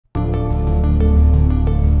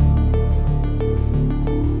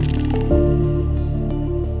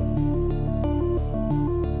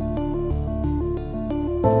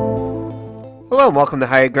Hello and welcome to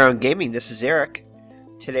Higher Ground Gaming. This is Eric.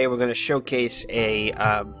 Today we're going to showcase a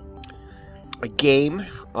game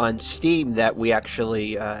on Steam that we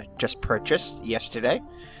actually just purchased yesterday.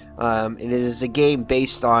 It is a game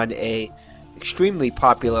based on a extremely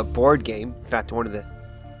popular board game. In fact, one of the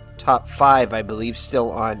top 5, I believe, still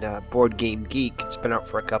on Board Game Geek. It's been out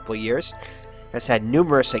for a couple of years. It's had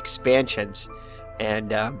numerous expansions,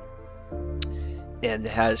 and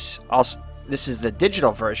has also. This is the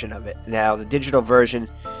digital version of it. Now, the digital version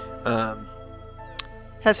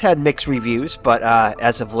has had mixed reviews, but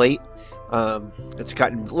as of late, it's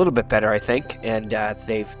gotten a little bit better, I think. And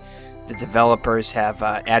the developers have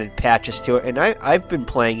added patches to it, and I've been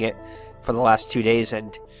playing it for the last 2 days.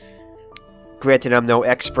 And granted, I'm no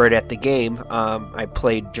expert at the game. I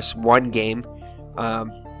played just one game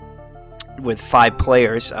with 5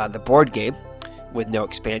 players, the board game, with no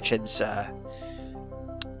expansions.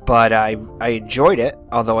 But I enjoyed it,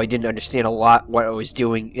 although I didn't understand a lot what I was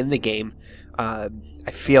doing in the game. I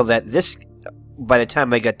feel that by the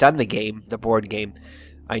time I got done the board game,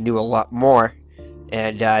 I knew a lot more,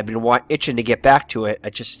 and I've been itching to get back to it. I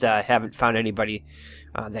just haven't found anybody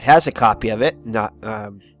that has a copy of it. Not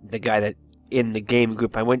the guy that in the game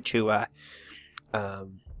group I went to. I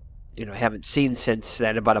haven't seen since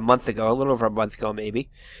then, about a month ago, a little over a month ago maybe.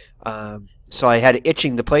 So I had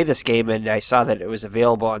itching to play this game, and I saw that it was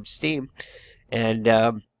available on Steam, and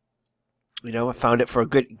I found it for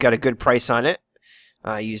got a good price on it.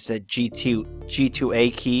 I used the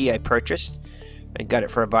G2A key I purchased, and got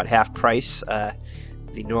it for about half price, the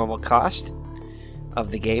normal cost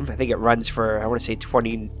of the game. I think it runs for, I want to say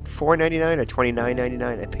 $24.99 or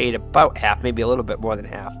 $29.99. I paid about half, maybe a little bit more than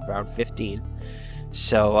half, around $15.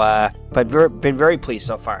 So, but been very pleased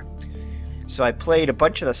so far. So I played a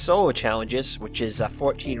bunch of the solo challenges, which is a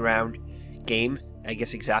 14-round game, I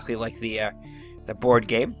guess exactly like the board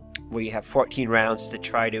game, where you have 14 rounds to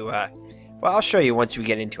try to, well, I'll show you once we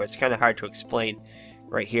get into it. It's kind of hard to explain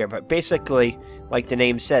right here, but basically, like the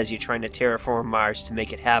name says, you're trying to terraform Mars to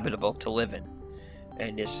make it habitable to live in.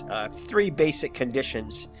 And there's 3 basic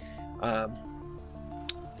conditions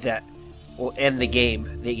that will end the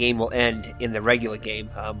game. The game will end in the regular game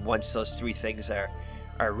once those 3 things are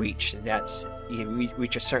reached, and that's you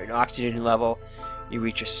reach a certain oxygen level, you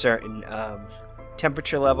reach a certain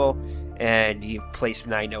temperature level, and you place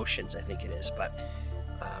 9 oceans, I think it is, but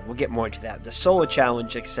we'll get more into that. The solo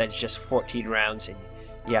challenge, like I said, is just 14 rounds, and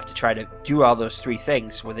you have to try to do all those 3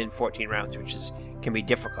 things within 14 rounds, which can be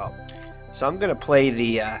difficult. So I'm going to play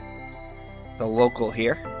the local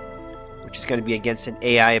here, which is going to be against an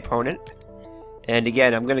AI opponent, and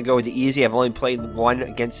again, I'm going to go with the easy. I've only played one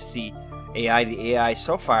against the AI. The AI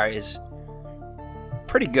so far is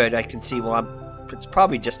pretty good. I can see, well, it's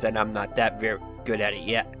probably just that I'm not that very good at it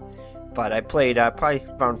yet. But I played probably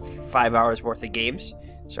around 5 hours worth of games,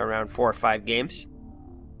 so around 4 or 5 games.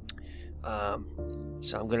 So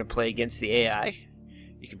I'm going to play against the AI.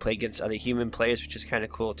 You can play against other human players, which is kind of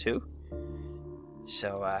cool too.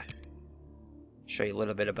 So show you a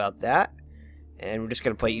little bit about that. And we're just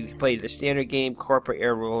going to play, you can play the standard game, corporate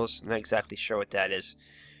air rules. I'm not exactly sure what that is,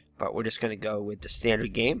 but we're just going to go with the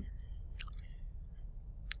standard game.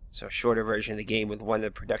 So a shorter version of the game with one of the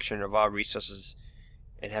production of all resources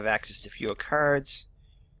and have access to fewer cards.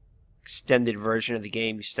 Extended version of the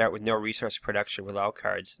game, you start with no resource production with all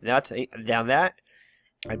cards. Now that,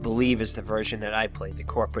 I believe, is the version that I played, the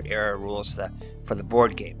corporate era rules for the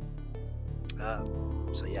board game.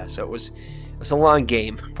 So yeah, so it was a long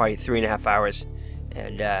game, probably 3.5 hours,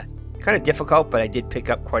 and kind of difficult, but I did pick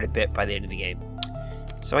up quite a bit by the end of the game.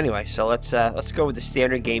 So anyway, so let's go with the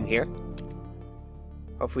standard game here.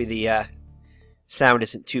 Hopefully the sound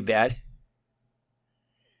isn't too bad.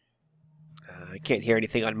 I can't hear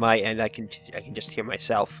anything on my end. I can just hear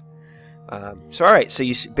myself. So all right, so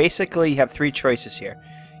you basically have 3 choices here.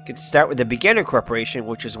 You can start with the beginner corporation,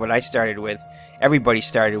 which is what I started with. Everybody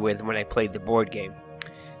started with when I played the board game.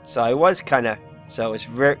 So I was so it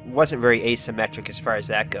wasn't very asymmetric as far as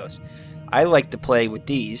that goes. I like to play with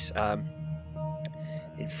these.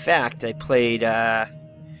 In fact, I played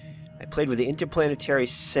with the Interplanetary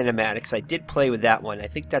Cinematics. I did play with that one. I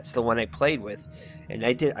think that's the one I played with, and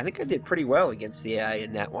I think I did pretty well against the AI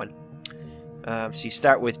in that one. So you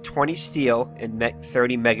start with 20 steel and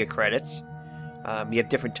 30 mega credits. You have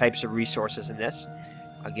different types of resources in this.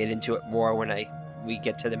 I'll get into it more when we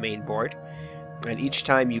get to the main board. And each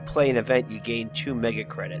time you play an event, you gain 2 mega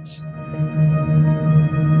credits.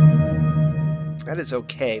 That is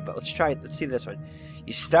okay, but let's see this one.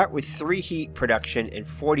 You start with 3 heat production and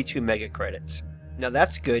 42 mega credits. Now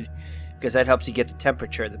that's good, because that helps you get the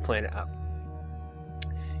temperature of the planet up.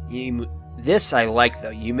 You This I like though.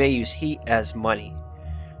 You may use heat as money.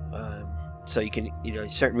 So you can,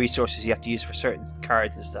 certain resources you have to use for certain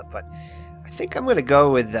cards and stuff. But I think I'm going to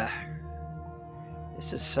go with...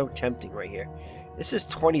 this is so tempting right here. This is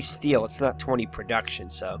 20 steel. It's not 20 production,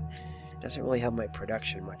 so it doesn't really help my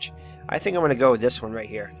production much. I think I'm going to go with this one right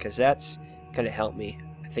here, because that's going to help me,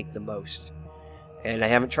 I think, the most. And I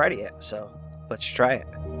haven't tried it yet, so let's try it.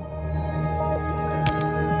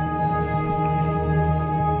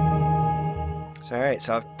 So, alright,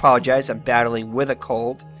 so I apologize. I'm battling with a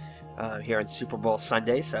cold here on Super Bowl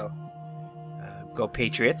Sunday, so go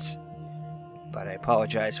Patriots. But I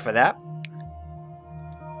apologize for that.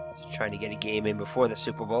 Just trying to get a game in before the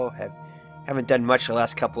Super Bowl. Haven't done much the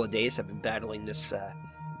last couple of days. I've been battling this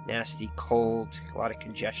nasty cold, a lot of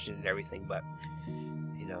congestion and everything, but,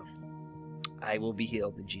 I will be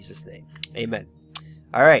healed in Jesus' name. Amen.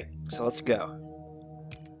 Alright, so let's go.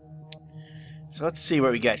 So let's see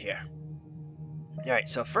what we got here. Alright,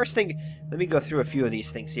 so first thing, let me go through a few of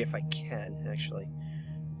these things, see if I can, actually.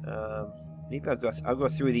 Maybe I'll go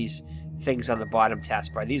through these things on the bottom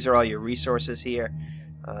taskbar. These are all your resources here.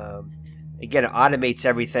 Again, it automates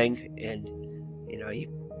everything, and,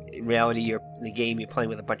 in reality, in the game, you're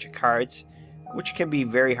playing with a bunch of cards, which can be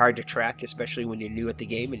very hard to track, especially when you're new at the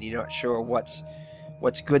game and you're not sure what's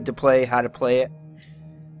good to play, how to play it.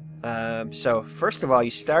 So, first of all,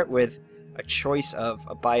 you start with a choice of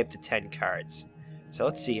a buy up to 10 cards. So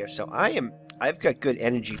let's see here. So I've got good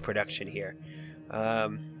energy production here.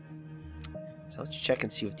 So let's check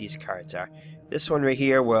and see what these cards are. This one right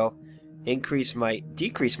here will decrease my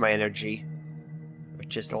energy,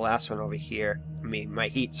 which is the last one over here. I mean my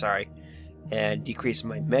heat, sorry, and decrease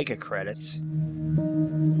my mega credits. And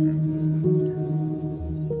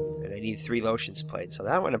I need 3 lotions played, so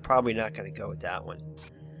that one I'm probably not going to go with that one.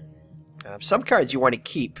 Some cards you want to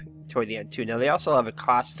keep toward the end too. Now they also have a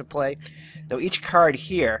cost to play. Now each card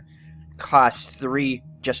here costs 3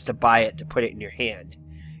 just to buy it, to put it in your hand,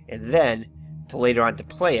 and then to later on to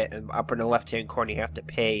play it. And up in the left hand corner you have to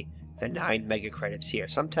pay the 9 mega credits here.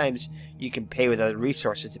 Sometimes you can pay with other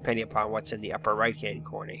resources depending upon what's in the upper right hand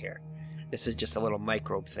corner here. This is just a little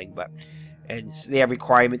microbe thing, and they have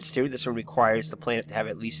requirements too. This one requires the planet to have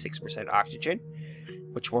at least 6% oxygen,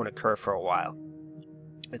 which won't occur for a while.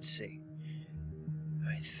 Let's see.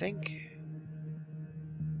 I think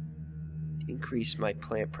increase my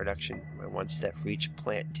plant production by 1 step for each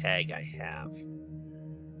plant tag I have.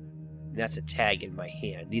 And that's a tag in my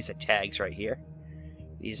hand. These are tags right here.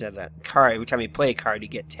 These are the card. Every time you play a card, you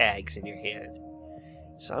get tags in your hand.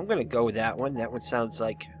 So I'm going to go with that one. That one sounds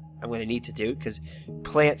like I'm going to need to do, because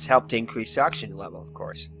plants help to increase the oxygen level, of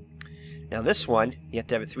course. Now this one, you have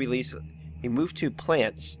to have 3 leaves. Remove 2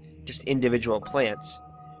 plants, just individual plants,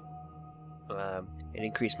 and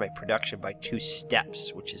increase my production by 2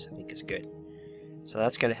 steps, which I think is good. So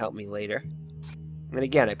that's going to help me later. And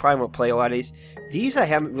again, I probably won't play a lot of these. These I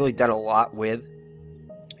haven't really done a lot with.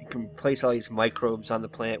 You can place all these microbes on the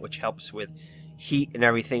plant, which helps with heat and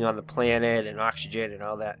everything on the planet, and oxygen and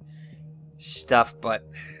all that stuff, but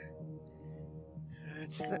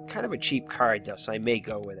it's kind of a cheap card though, so I may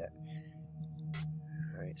go with it.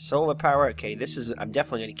 Alright, solar power. Okay, I'm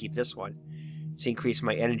definitely going to keep this one. To increase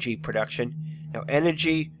my energy production. Now,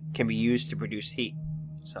 energy can be used to produce heat,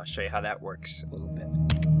 so I'll show you how that works a little bit.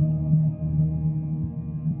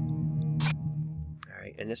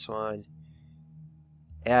 Alright, and this one,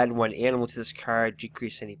 add 1 animal to this card,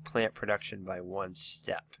 decrease any plant production by 1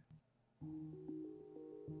 step.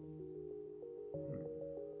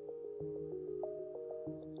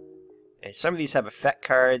 And some of these have effect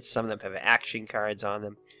cards, some of them have action cards on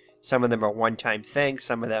them. Some of them are one-time things,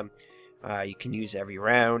 some of them you can use every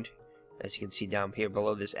round. As you can see down here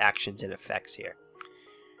below, there's actions and effects here.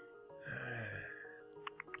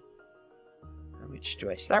 Which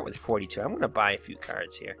do I start with? 42. I'm going to buy a few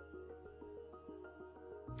cards here,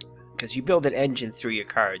 because you build an engine through your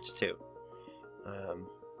cards too.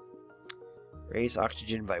 Raise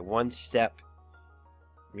oxygen by 1 step.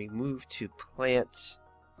 Remove 2 plants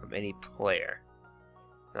from any player.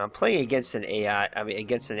 Now I'm playing against an AI.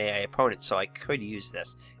 Against an AI opponent, so I could use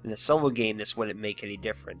this. In the solo game, this wouldn't make any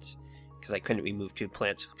difference, because I couldn't remove 2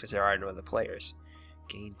 plants because there are no other players.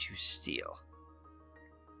 Gain 2 steel.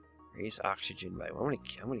 Raise oxygen by... I'm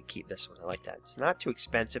gonna keep this one. I like that. It's not too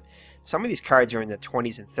expensive. Some of these cards are in the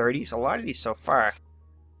 20s and 30s. A lot of these so far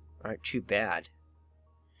aren't too bad.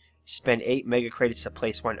 Spend 8 mega credits to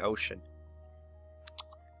place 1 ocean.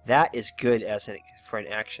 That is good for an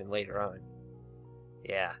action later on.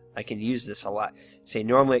 Yeah, I can use this a lot. Say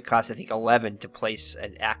normally it costs, I think, 11 to place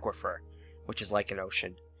an aquifer, which is like an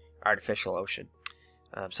ocean, artificial ocean.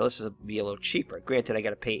 So this will be a little cheaper. Granted, I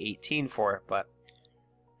got to pay 18 for it, but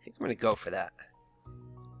I think I'm going to go for that.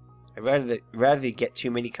 I'd rather get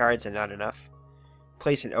too many cards than not enough.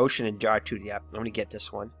 Place an ocean and draw 2. Yep, I'm going to get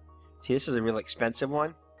this one. See, this is a real expensive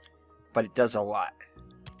one, but it does a lot.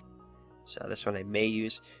 So this one I may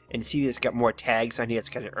use. And see, it's got more tags on here. It's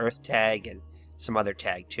got an earth tag and some other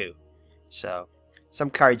tag too. So some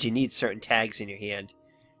cards you need certain tags in your hand.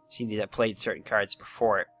 So you need to have played certain cards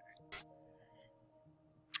before it.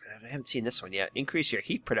 I haven't seen this one yet. Increase your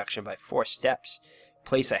heat production by 4 steps.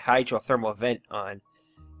 Place a hydrothermal vent on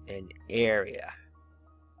an area.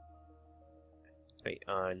 Wait,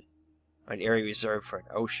 on an area reserved for an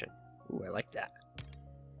ocean. Ooh, I like that.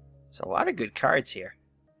 There's a lot of good cards here.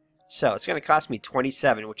 So it's going to cost me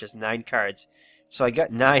 27, which is 9 cards. So I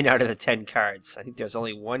got 9 out of the 10 cards. I think there's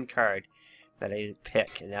only one card that I didn't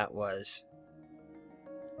pick, and that was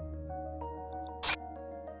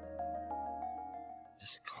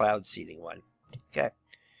this cloud seeding one. Okay.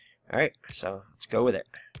 Alright, so let's go with it.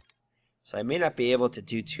 So I may not be able to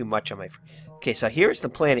do too much on my... Okay, so here's the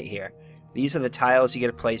planet here. These are the tiles you get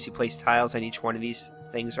to place. You place tiles on each one of these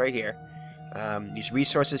things right here. These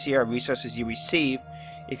resources here are resources you receive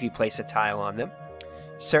if you place a tile on them.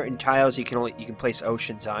 Certain tiles you can place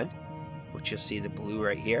oceans on, which you'll see the blue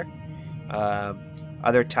right here.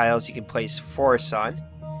 Other tiles you can place forests on.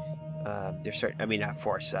 There's certain, I mean not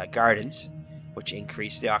forests, gardens, which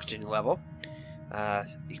increase the oxygen level.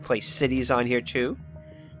 You can place cities on here too.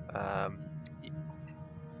 Let's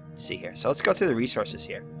see here. So let's go through the resources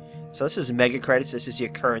here. So this is mega credits. This is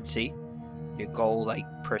your currency, your gold, like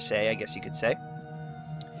per se, I guess you could say.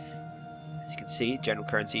 As you can see, general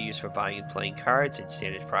currency used for buying and playing cards and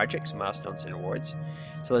standard projects, milestones, and awards.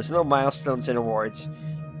 So there's no milestones and awards.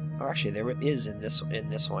 Oh, actually, there is in this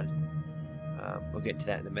one. We'll get to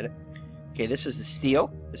that in a minute. Okay, this is the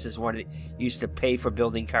steel. This is one used to pay for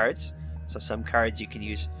building cards. So some cards you can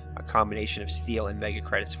use a combination of steel and mega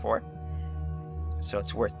credits for. So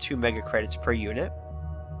it's worth 2 mega credits per unit.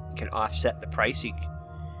 You can offset the price.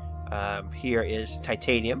 Here is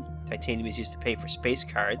titanium. Titanium is used to pay for space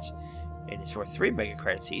cards, and it's worth 3 mega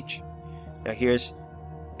credits each. Now here's,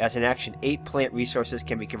 as an action, 8 plant resources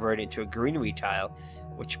can be converted into a greenery tile,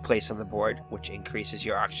 which you place on the board, which increases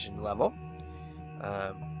your oxygen level.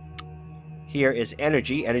 Here is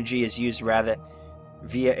energy. Energy is used rather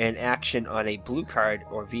via an action on a blue card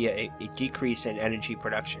or via a decrease in energy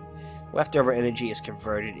production. Leftover energy is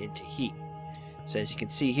converted into heat. So as you can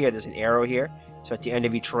see here, there's an arrow here. So at the end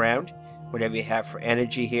of each round, whatever you have for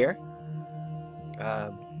energy here,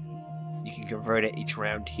 you can convert it each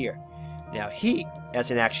round here. Now heat,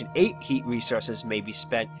 as an action, 8 heat resources may be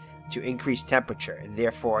spent to increase temperature, and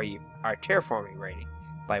therefore our terraforming rating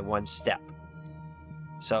by 1 step.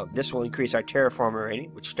 So this will increase our terraforming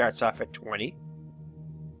rating, which starts off at 20.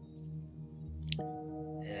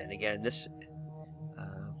 And again, this,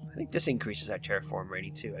 I think this increases our terraform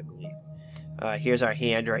rating too, I believe. Here's our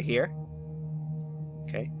hand right here.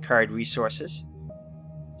 Okay, card resources.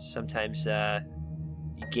 Sometimes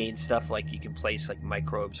you gain stuff like you can place like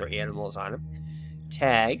microbes or animals on them.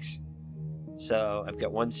 Tags. So I've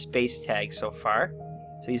got 1 space tag so far.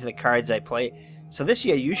 So these are the cards I play. So this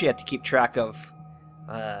year you usually have to keep track of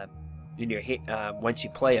in your once you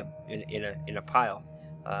play them in a pile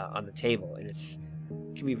on the table, and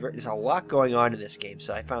there's a lot going on in this game.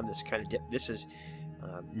 So I found this kind of this is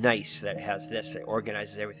nice that it has this. It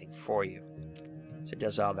organizes everything for you. So it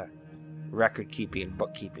does all the record keeping and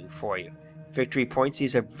bookkeeping for you. Victory points.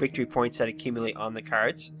 These are victory points that accumulate on the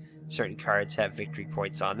cards. Certain cards have victory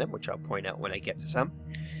points on them, which I'll point out when I get to some.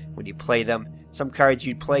 When you play them, some cards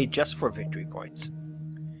you play just for victory points.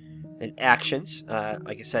 And actions,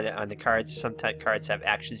 like I said on the cards, some cards have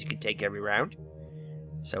actions you can take every round.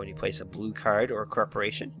 So when you place a blue card or a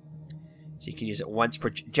corporation, so you can use it once per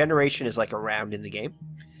generation, is like a round in the game.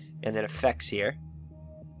 And then effects here,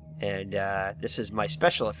 and this is my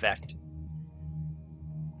special effect,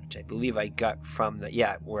 which I believe I got from the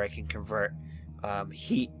where I can convert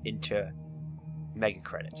heat into mega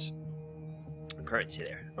credits. Currency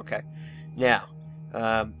there. Okay. Now,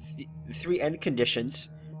 the 3 end conditions,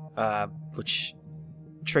 which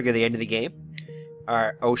trigger the end of the game,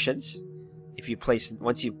 are oceans. If you place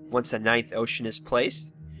once the 9th ocean is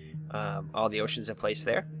placed, all the oceans are placed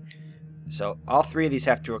there. So all 3 of these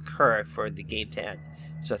have to occur for the game to end.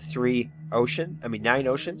 So 9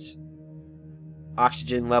 oceans.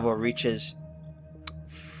 Oxygen level reaches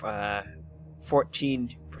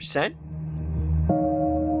 14%.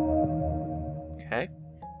 Okay.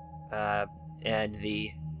 And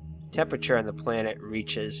the temperature on the planet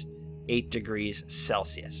reaches 8 degrees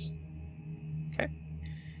Celsius. Okay.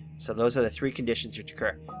 So those are the 3 conditions which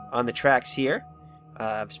occur. On the tracks here,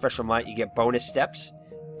 special mine, you get bonus steps.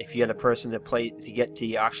 If you're the person to get to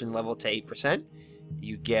the oxygen level to 8%,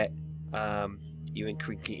 you get you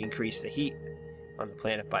increase the heat on the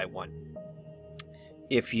planet by 1.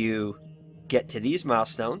 If you get to these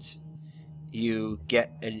milestones, you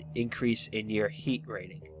get an increase in your heat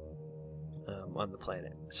rating on the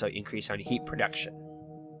planet. So increase on heat production.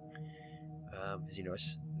 As you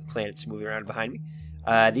notice, the planet's moving around behind me.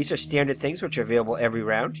 These are standard things which are available every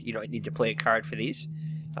round. You don't need to play a card for these.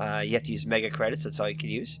 You have to use mega credits. That's all you can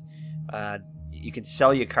use. You can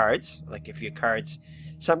sell your cards. Like if your cards...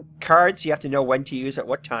 Some cards you have to know when to use at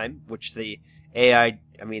what time, which the AI...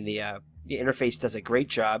 the interface does a great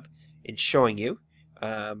job in showing you,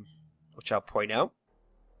 which I'll point out.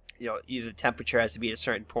 Either the temperature has to be at a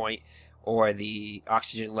certain point, or the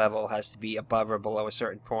oxygen level has to be above or below a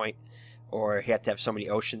certain point, or you have to have so many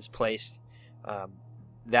oceans placed.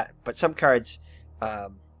 But some cards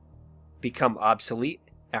become obsolete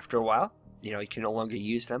after a while. You can no longer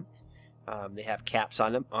use them. They have caps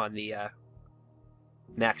on them, on the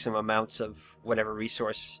maximum amounts of whatever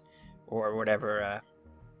resource or whatever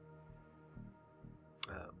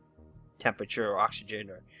temperature or oxygen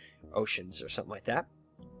or oceans or something like that.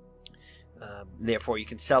 Therefore, you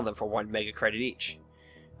can sell them for 1 mega credit each.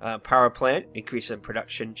 Power plant, increase in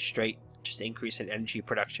production, just increase in energy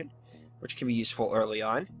production, which can be useful early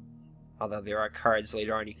on, although there are cards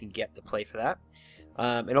later on you can get to play for that.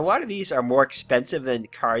 And a lot of these are more expensive than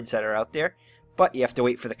cards that are out there, but you have to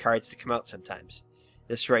wait for the cards to come out sometimes.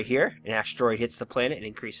 This right here, an asteroid hits the planet and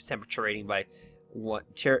increases temperature rating by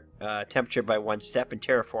temperature by 1 step and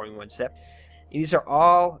terraforming 1 step. And these are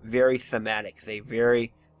all very thematic. They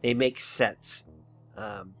make sense.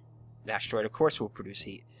 An asteroid, of course, will produce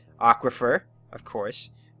heat. Aquifer, of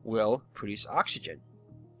course, will produce oxygen.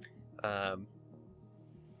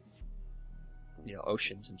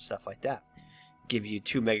 Oceans and stuff like that. Give you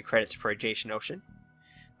 2 mega credits per adjacent ocean.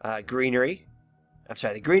 Greenery.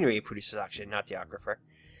 The greenery produces oxygen, not the aquifer.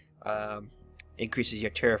 Increases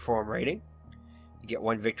your terraform rating. You get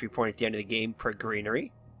 1 victory point at the end of the game per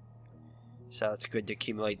greenery. So it's good to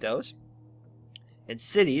accumulate those. And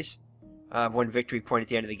cities, 1 victory point at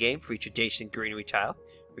the end of the game for each adjacent greenery tile,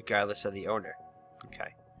 regardless of the owner.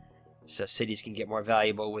 Okay. So cities can get more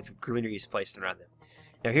valuable with greeneries placed around them.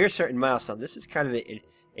 Now here's certain milestones. This is kind of an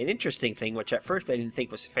interesting thing, which at first I didn't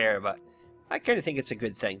think was fair, but I kind of think it's a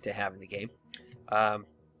good thing to have in the game.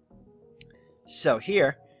 So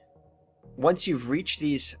here, once you've reached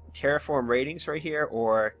these terraform ratings right here,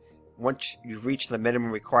 or once you've reached the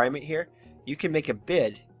minimum requirement here, you can make a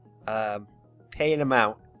bid, pay an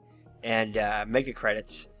amount, and mega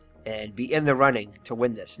credits, and be in the running to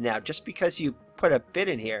win this. Now, just because you put a bid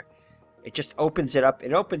in here, it just opens it up.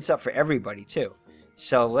 It opens up for everybody too.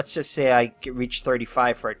 So let's just say I reach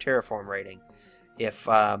 35 for a terraform rating. If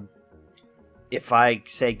I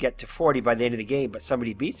say get to 40 by the end of the game, but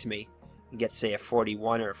somebody beats me and gets, say, a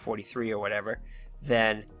 41 or 43 or whatever,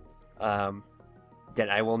 then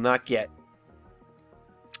I will not get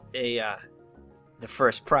the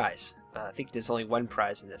first prize. I think there's only 1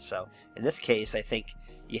 prize in this, so in this case, I think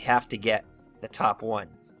you have to get the top 1.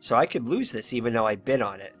 So I could lose this even though I bid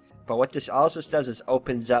on it. But what this also does is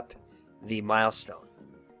opens up the milestone.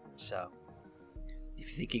 So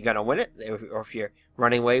if you think you're going to win it, or if you're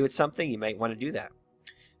running away with something, you might want to do that.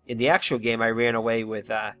 In the actual game, I ran away with,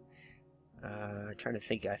 trying to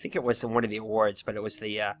think, I think it was one of the awards, but it was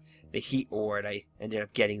the Heat Award. I ended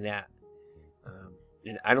up getting that.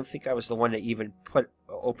 And I don't think I was the one that even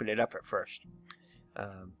opened it up at first. I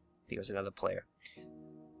think it was another player.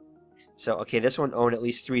 So, okay, this one owned at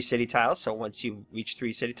least 3 city tiles, so once you reach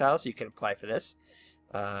 3 city tiles, you can apply for this.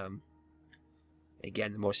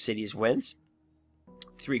 Again, the most cities wins.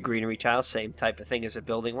 3 greenery tiles, same type of thing as a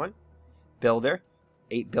building one. Builder,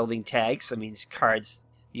 8 building tags. That means cards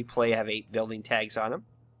you play have 8 building tags on them.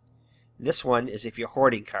 This one is if you're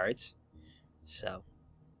hoarding cards. So,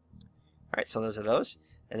 alright, so those are those.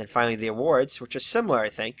 And then finally the awards, which are similar, I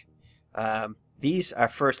think. These are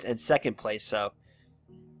first and second place, so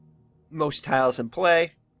most tiles in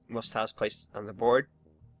play, most tiles placed on the board.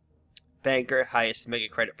 Banker, highest mega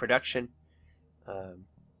credit production.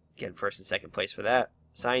 Again, first and second place for that.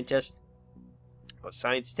 Scientist, most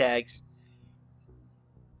science tags.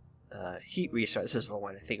 Heat resource, this is the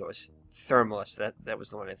one, I think it was Thermalist, that was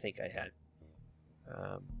the one I think I had.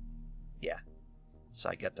 Yeah, so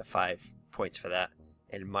I got the 5 points for that.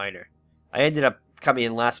 And minor, I ended up coming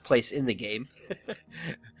in last place in the game.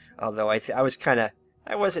 Although I was kind of,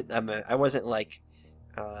 I wasn't like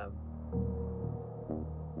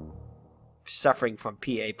suffering from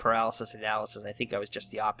PA, paralysis analysis. I think I was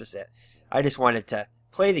just the opposite. I just wanted to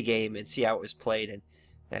play the game and see how it was played, and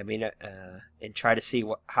and try to see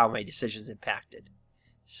how my decisions impacted.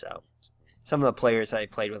 So some of the players I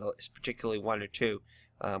played with, particularly one or two,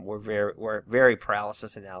 were very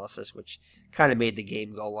paralysis analysis, which kind of made the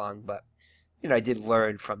game go long. But I did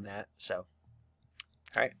learn from that. So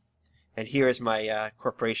all right, and here is my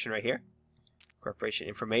corporation right here, corporation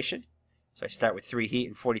information. So I start with 3 heat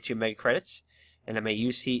and 42 mega credits, and I may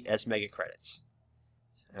use heat as mega credits.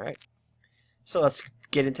 All right, so let's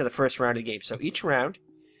get into the first round of the game. So each round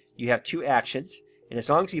you have 2 actions, and as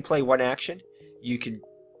long as you play 1 action, you can,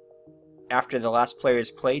 after the last player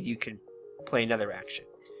is played, you can play another action.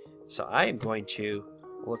 So I am going to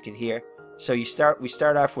look in here. So we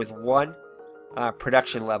start off with 1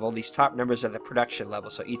 production level. These top numbers are the production level.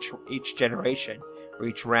 So each generation or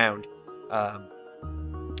each round,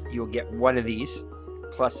 you'll get 1 of these.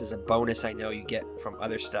 Plus, as a bonus, I know you get from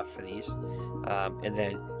other stuff for these. And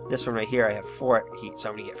then this one right here, I have 4 heat, so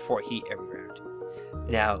I'm going to get 4 heat every round.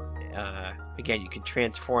 Now, again, you can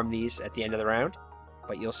transform these at the end of the round,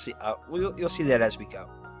 but you'll see that as we go.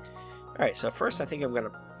 All right, so first I think I'm going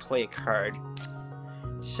to play a card.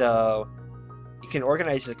 So you can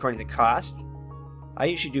organize it according to cost. I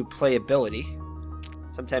usually do playability.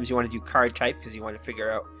 Sometimes you want to do card type because you want to figure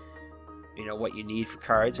out, what you need for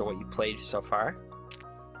cards or what you played so far.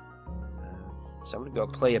 So I'm going to go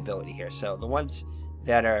playability here. So the ones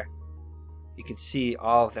that are, you can see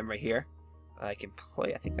all of them right here. I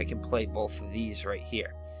think I can play both of these right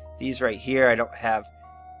here. These right here, I don't have,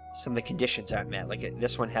 some of the conditions aren't met. Like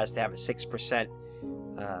this one has to have a 6%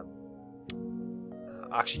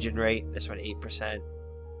 oxygen rate, this one 8%,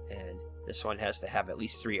 and this one has to have at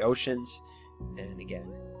least 3 oceans, and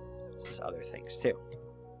again, there's other things too.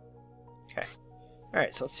 Okay.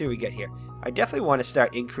 Alright, so let's see what we get here. I definitely want to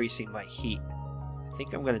start increasing my heat. I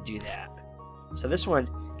think I'm going to do that. So this one,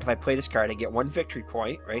 if I play this card, I get 1 victory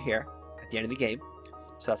point right here at the end of the game.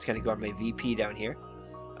 So that's going to go to my VP down here.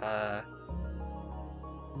 I'm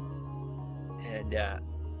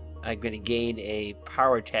going to gain a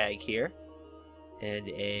power tag here. And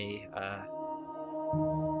I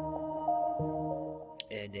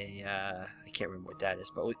can't remember what that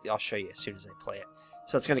is, but I'll show you as soon as I play it.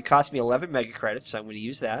 So it's going to cost me 11 mega credits, so I'm going to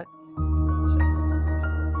use that.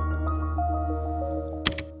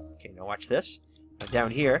 Okay, now watch this. Now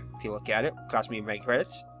down here, if you look at it, cost me mega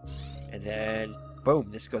credits, and then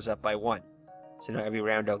boom, this goes up by 1. So now every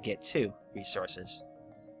round I'll get 2 resources.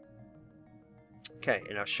 Okay,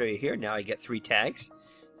 and I'll show you here. Now I get 3 tags.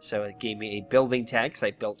 So it gave me a building tag because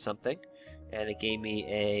I built something, and it gave me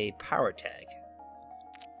a power tag.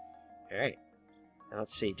 Alright, now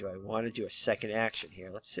let's see, do I want to do a second action here?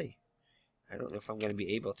 Let's see. I don't know if I'm going to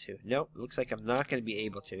be able to. Nope, it looks like I'm not going to be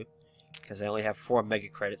able to because I only have 4 mega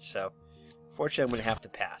credits, so unfortunately I'm going to have to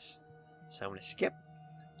pass. So I'm going to skip.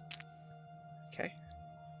 Okay.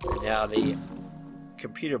 And now the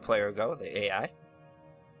computer player will go, the AI.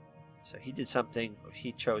 So he did something,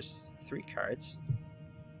 he chose 3 cards.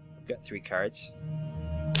 I've got 3 cards.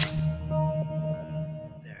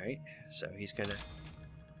 Alright, so he's going to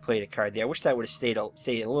play the card there. I wish that would have stayed a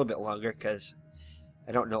little bit longer because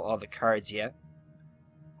I don't know all the cards yet.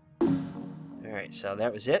 Alright, so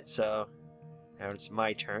that was it. So now it's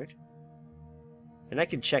my turn. And I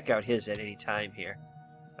can check out his at any time here.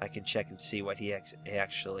 I can check and see what he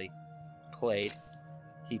actually played.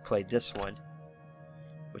 He played this one,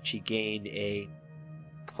 which he gained a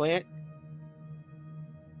plant,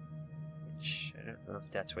 which I don't know if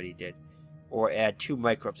that's what he did, or add 2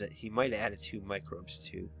 microbes. He might have added 2 microbes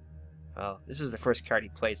too. Oh, this is the first card he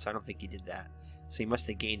played, so I don't think he did that. So he must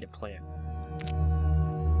have gained a plant.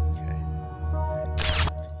 Okay.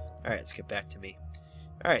 Alright, let's get back to me.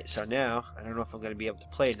 Alright, so now, I don't know if I'm going to be able to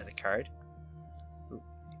play another card. Ooh,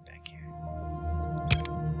 get back here.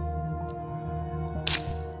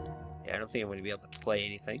 Yeah, I don't think I'm going to be able to play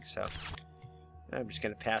anything, so I'm just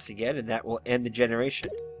going to pass again, and that will end the generation.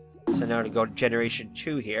 So now to go to generation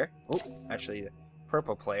 2 here. Oh, actually, the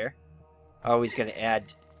purple player. Oh, he's going to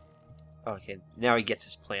add... Okay, now he gets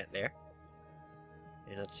his plant there.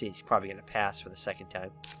 And let's see, he's probably going to pass for the second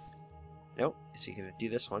time. Nope, is he going to do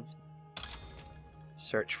this one?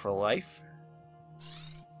 Search for life.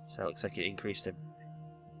 So that looks like it increased a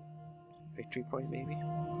victory point, maybe?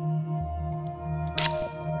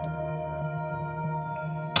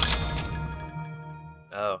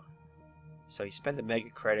 Oh. So he spent a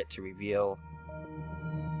mega credit to reveal...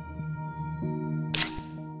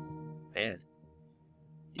 Man.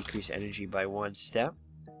 Decrease energy by 1 step.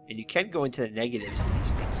 And you can go into the negatives in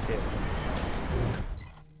these things too.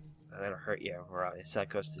 Oh, that'll hurt you overall. So that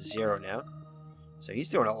goes to 0 now. So he's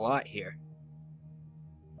doing a lot here.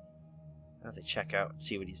 I'll have to check out and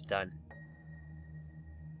see what he's done.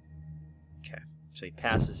 Okay, so he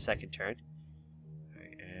passes the second turn.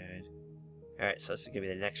 Alright, so this is going to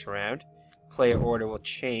be the next round. Player order will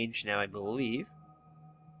change now, I believe.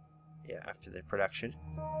 Yeah, after the production.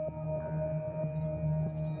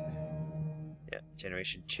 Yeah,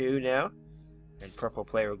 generation 2 now. And purple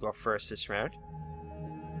player will go first this round.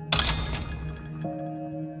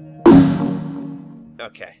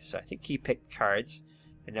 Okay, so I think he picked cards.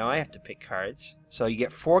 And now I have to pick cards. So you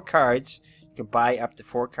get 4 cards. You can buy up to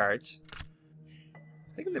 4 cards.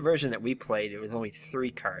 I think in the version that we played, it was only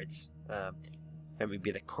 3 cards. That would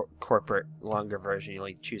be the corporate longer version. You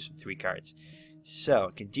only choose from 3 cards. So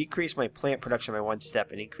it can decrease my plant production by 1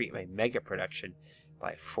 step and increase my mega production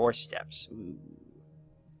by 4 steps. Ooh.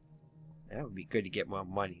 That would be good to get more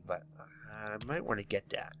money, but I might want to get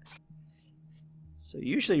that. So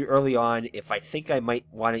usually early on, if I think I might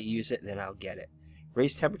want to use it, then I'll get it.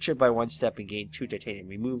 Raise temperature by 1 step and gain 2 titanium.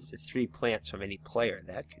 Remove the 3 plants from any player.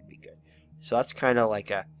 That could be good. So that's kind of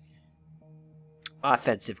like a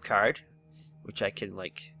offensive card, which I can,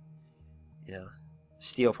 like, you know,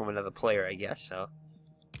 steal from another player, I guess. So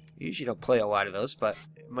I usually don't play a lot of those, but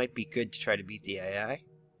it might be good to try to beat the AI.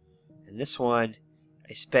 And this one,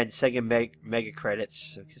 I spend 7 mega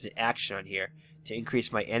credits because of action on here to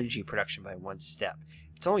increase my energy production by 1 step.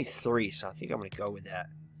 It's only 3, so I think I'm going to go with that.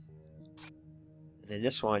 And then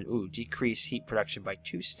this one, ooh, decrease heat production by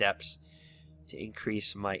 2 steps to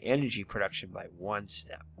increase my energy production by 1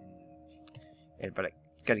 step. But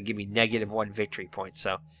it's going to give me -1 victory point,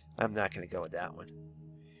 so I'm not going to go with that one.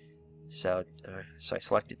 So I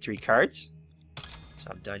selected 3 cards. So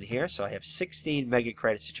I'm done here. So I have 16 mega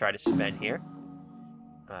credits to try to spend here.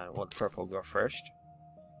 Well, the purple will go first.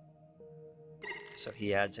 So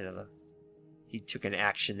he adds another. He took an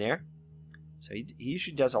action there. So he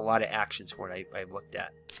usually does a lot of actions from what I've looked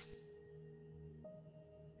at.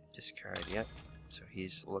 Discard, yep. So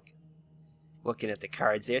he's looking at the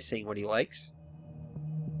cards there, seeing what he likes.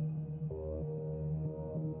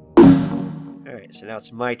 Alright, so now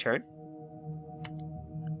it's my turn.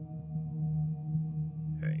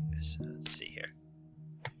 Alright, so let's see here.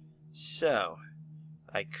 So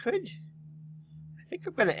I think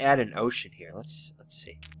I'm going to add an ocean here. Let's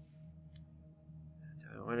see.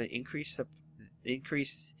 I want to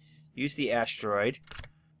use the asteroid,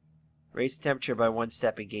 raise the temperature by 1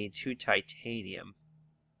 step and gain 2 titanium.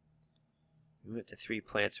 Move it to 3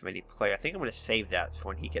 plants from any player. I think I'm going to save that for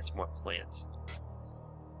when he gets more plants.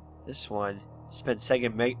 This one, spend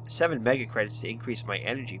 7 mega credits to increase my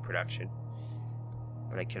energy production.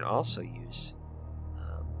 But I can also use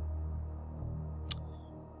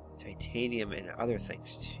titanium and other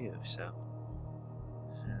things too, so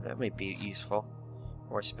that might be useful.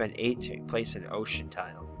 Or spend 8 to replace an ocean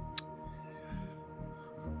tile.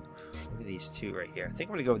 Look at these 2 right here. I think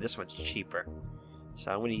I'm going to go with this one's cheaper.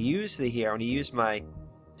 So I'm going to use I'm going to use my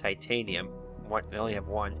titanium. I only have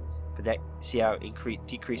 1, but that, see how it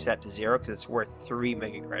decrease that to 0 because it's worth 3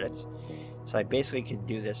 mega credits. So I basically can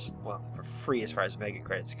do this, well, for free as far as mega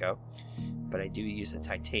credits go, but I do use the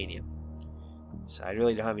titanium. So I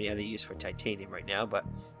really don't have any other use for titanium right now, but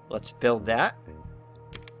let's build that.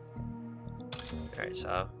 Alright,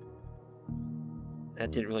 so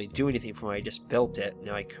that didn't really do anything for me. I just built it.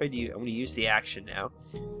 Now I'm going to use the action now.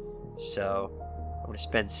 So I'm going to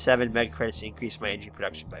spend 7 mega credits to increase my energy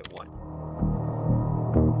production by 1.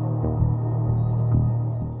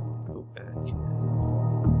 Oh, okay.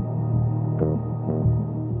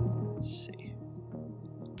 Let's see.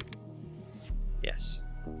 Yes.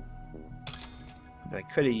 Now, I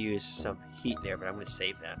could have used some heat there, but I'm going to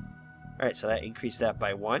save that. Alright, so that increased that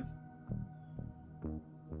by 1.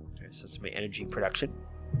 Alright, so that's my energy production.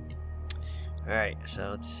 Alright,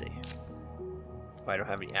 so let's see. I don't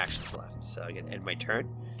have any actions left, so I'm going to end my turn.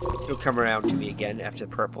 He'll come around to me again after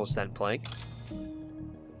the purple's done playing.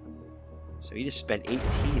 So he just spent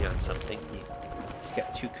 18 on something. He's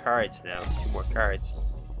got 2 cards now, 2 more cards.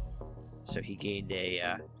 So he gained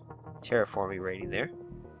a terraforming rating there.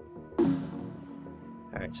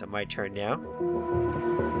 Alright, so my turn now.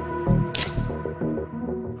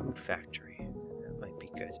 Food factory. That might be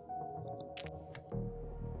good.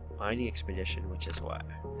 Mining expedition, which is what?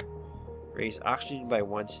 Raise oxygen by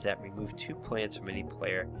 1 step. Remove 2 plants from any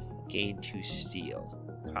player. Gain 2 steel.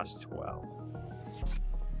 Cost 12.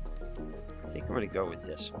 I think I'm going to go with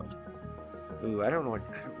this one. Ooh, I don't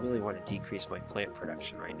really want to decrease my plant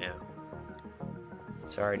production right now.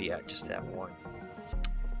 It's already at just that 1.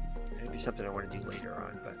 Maybe something I want to do later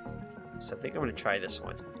on, but so I think I'm going to try this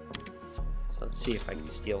one. So let's see if I can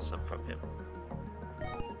steal some from him.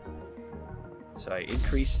 So I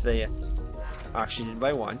increased the oxygen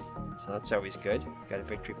by 1, so that's always good. Got a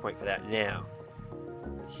victory point for that. Now,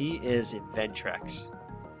 he is a Ventrex.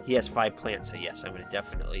 He has 5 plants, so yes, I'm going to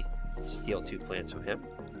definitely steal 2 plants from him.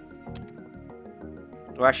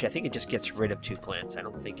 Well, actually, I think it just gets rid of 2 plants. I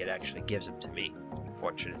don't think it actually gives them to me.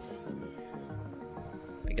 Unfortunate.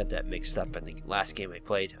 I got that mixed up in the last game I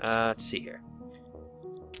played. Let's see here.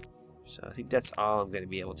 So I think that's all I'm going to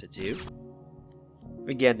be able to do.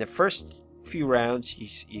 Again, the first few rounds,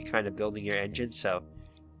 you're kind of building your engine, so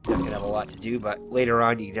you're not going to have a lot to do, but later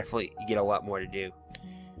on, you get a lot more to do.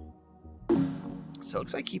 So it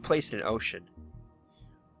looks like he placed an ocean.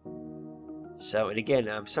 So, and again,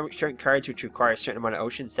 some certain cards which require a certain amount of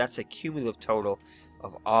oceans, that's a cumulative total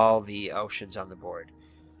of all the oceans on the board.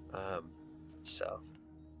 So,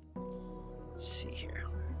 let's see here.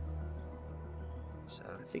 So,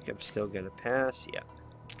 I think I'm still going to pass. Yep.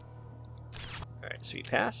 Alright, so we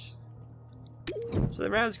pass. So the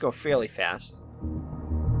rounds go fairly fast.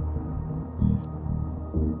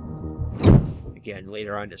 Again,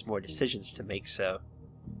 later on there's more decisions to make, so...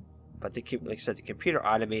 But like I said, the computer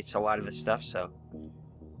automates a lot of the stuff, so...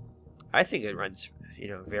 I think it runs, you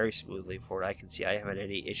know, very smoothly for what I can see. I haven't had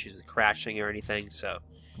any issues with crashing or anything, so...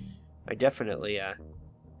 I definitely, if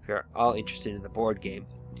you're all interested in the board game,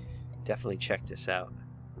 definitely check this out.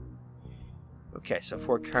 Okay, so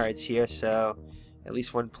 4 cards here, so... At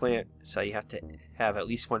least 1 plant, so you have to have at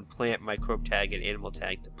least 1 plant, microbe tag, and animal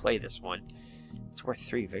tag to play this one. It's worth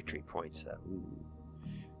 3 victory points, though. Ooh.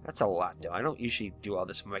 That's a lot, though. I don't usually do all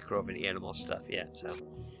this microbe and animal stuff yet, so...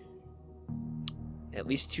 At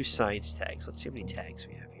least 2 science tags. Let's see how many tags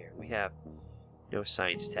we have here. We have no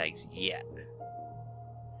science tags yet.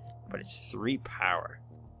 But it's 3 power.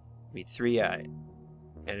 I mean, 3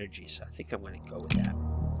 energy, so I think I'm going to go with that.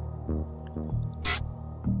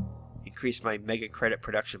 Increase my mega credit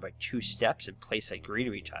production by 2 steps and place a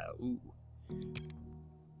greenery tile. Ooh.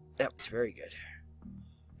 That was very good.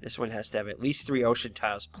 This one has to have at least 3 ocean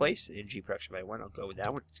tiles placed. Energy production by 1. I'll go with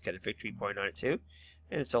that one. It's got a victory point on it too.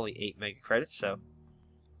 And it's only 8 mega credits, so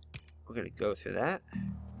we're going to go through that.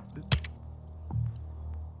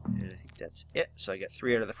 And I think that's it. So I got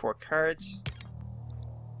 3 out of the 4 cards.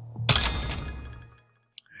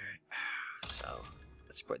 Alright. So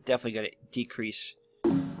that's definitely going to decrease.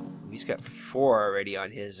 He's got 4 already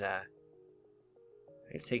on his, I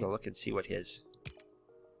gotta take a look and see what his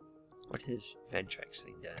Ventrex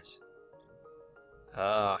thing does.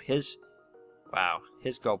 Oh, wow,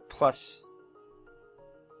 his go plus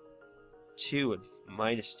 2 and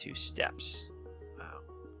minus 2 steps. Wow.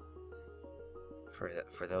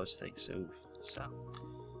 For those things, ooh,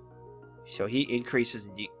 so he increases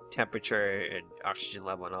the temperature and oxygen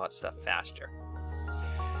level and all that stuff faster.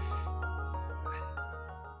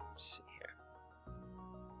 See here.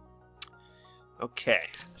 Okay,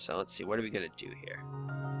 so let's see, what are we gonna do here?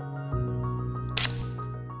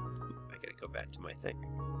 I gotta go back to my thing.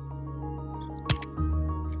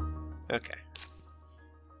 Okay.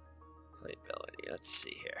 Playability, let's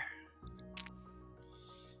see here.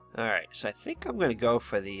 Alright, so I think I'm gonna go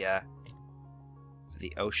for the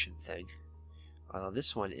ocean thing. Although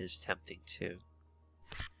this one is tempting too.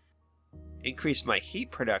 Increase my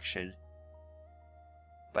heat production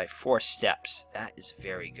by 4 steps. That is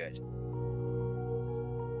very good.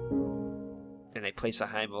 And I place a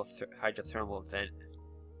hydrothermal vent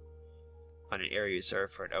on an area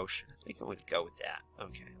reserved for an ocean. I think I'm going to go with that.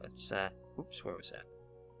 Okay, let's, oops, where was that?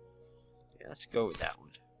 Yeah, let's go with that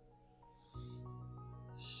one.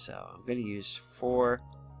 So, I'm going to use 4.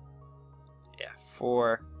 Yeah,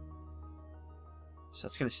 4. So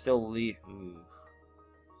it's going to still leave, ooh.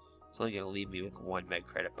 It's only going to leave me with 1 meg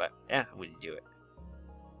credit, but yeah, I'm going to do it.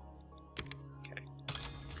 Okay.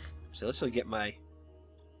 So this will get my...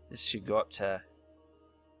 This should go up to...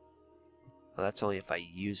 Well, that's only if I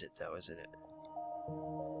use it, though, isn't it?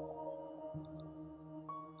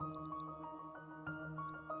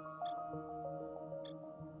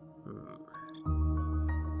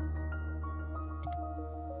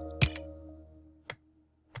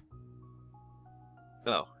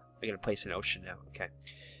 Oh, I gotta place an ocean now. Okay.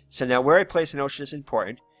 So now where I place an ocean is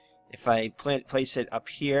important. If I place it up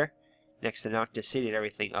here, next to Noctis City and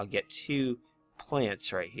everything, I'll get 2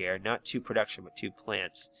 plants right here. Not 2 production, but 2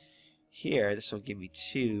 plants. Here, this will give me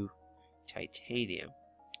 2 titanium.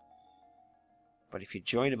 But if you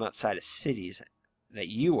join them outside of cities that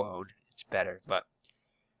you own, it's better. But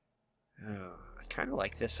I kind of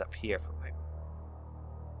like this up here for my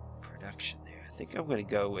production there. I think I'm going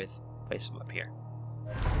to go with place them up here.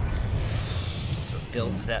 So it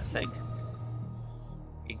builds that thing.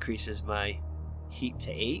 Increases my heat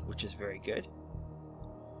to 8, which is very good.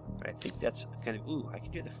 But I think that's gonna. Ooh, I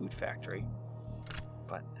can do the food factory,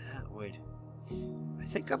 but that would. I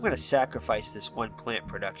think I'm gonna sacrifice this one plant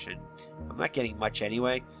production. I'm not getting much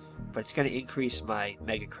anyway, but it's gonna increase my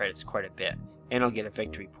mega credits quite a bit, and I'll get a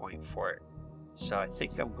victory point for it. So I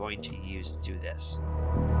think I'm going to do this.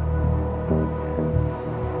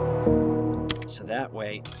 So that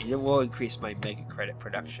way, it will increase my mega credit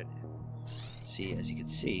production. See, as you can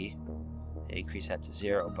see, it increased that to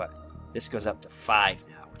 0, but this goes up to 5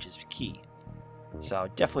 now, which is key. So I'll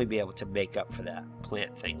definitely be able to make up for that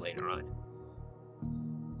plant thing later on.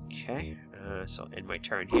 Okay, so I'll end my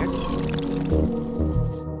turn here.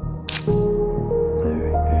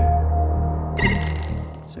 Alright.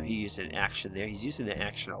 So he used an action there. He's using the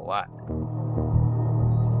action a lot.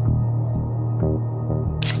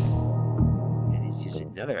 And he's using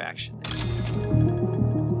another action there.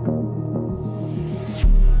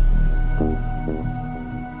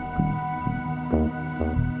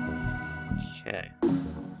 Okay.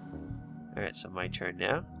 Alright, so my turn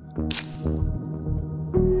now.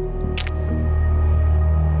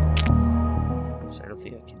 So I don't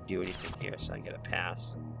think I can do anything here, so I get a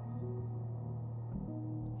pass.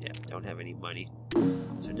 Yeah, don't have any money.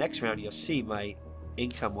 So next round you'll see my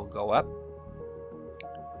income will go up.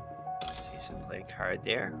 So I'm playing a card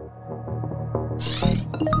there.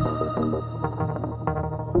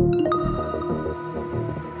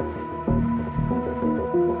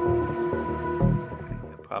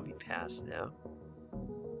 I'll probably pass now.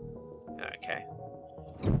 Okay.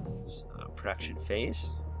 So, production phase.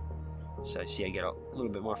 So I see I get a little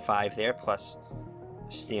bit more 5 there, plus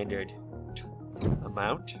a standard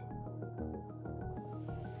amount.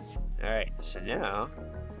 Alright, so now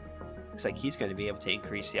looks like he's going to be able to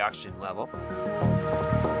increase the oxygen level.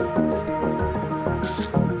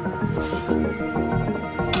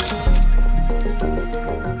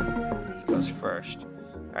 He goes first.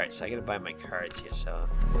 Alright, so I gotta buy my cards here, so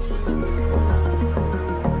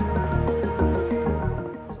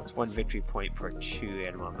it's 1 victory point per 2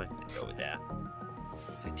 animal. I'm not gonna go with that.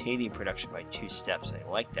 Titanium production by 2 steps. I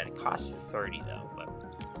like that. It costs 30 though, but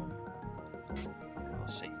we'll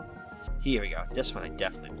see. Here we go. This one I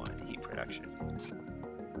definitely want, heat production.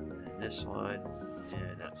 And this one,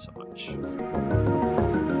 not so much.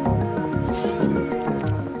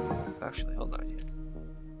 Actually, hold on here.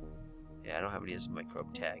 Yeah, I don't have any of these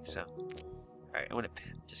microbe tags, so. Alright, I want to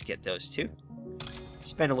just get those 2.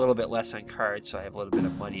 Spend a little bit less on cards, so I have a little bit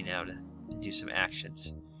of money now to do some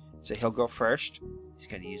actions. So he'll go first. He's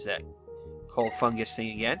going to use that cold fungus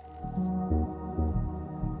thing again.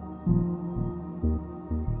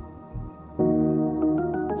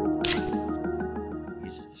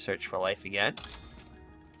 Uses the search for life again.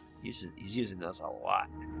 He's using those a lot.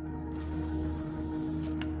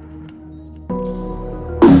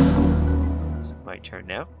 It's my turn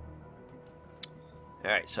now.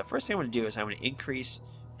 Alright, so first thing I want to do is I want to increase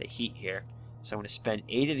the heat here. So I'm going to spend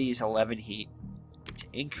 8 of these 11 heat to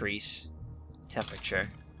increase temperature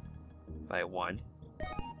by 1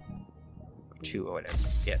 or 2 or whatever.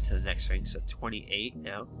 Yeah, to the next ring. So 28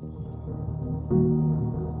 now.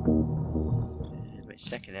 And my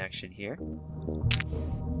second action here.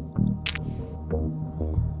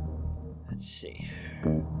 Let's see.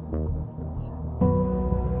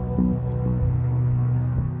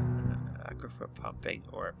 Aquifer pumping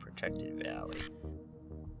or a protected valley.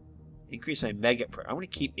 Increase my mega. I want to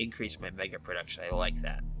keep increase my mega production. I like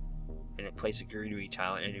that. And it place a greenery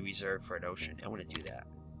tile in any reserve for an ocean. I want to do that.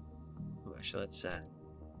 Ooh, actually, let's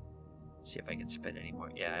see if I can spend any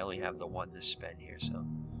more. Yeah, I only have the 1 to spend here, so.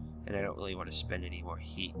 And I don't really want to spend any more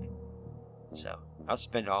heat. So, I'll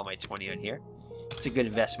spend all my 20 on here. It's a good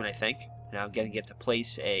investment, I think. Now I'm going to get to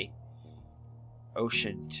place a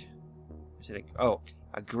ocean.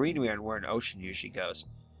 A greenery on where an ocean usually goes.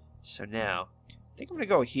 So now, I think I'm going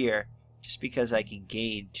to go here just because I can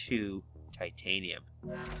gain 2 titanium.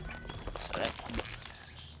 So that,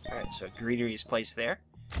 alright, so greenery is placed there.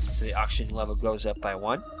 So the oxygen level goes up by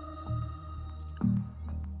 1.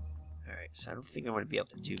 Alright, so I don't think I'm going to be able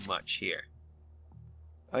to do much here.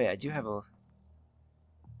 Oh yeah, I do have a... Oh,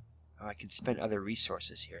 I can spend other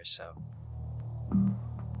resources here, so... I'm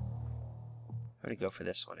going to go for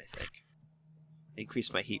this one, I think.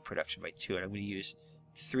 Increase my heat production by 2, and I'm going to use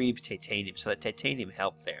 3 titanium. So that titanium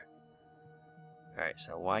helped there. Alright,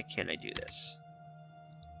 so why can't I do this?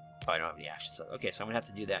 Oh, I don't have any actions. Okay, so I'm going to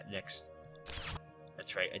have to do that next.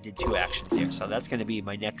 That's right, I did 2 actions here. So that's going to be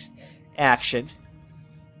my next action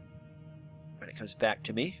when it comes back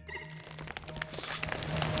to me.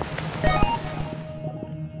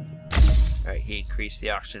 Alright, he increased the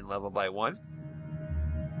oxygen level by 1.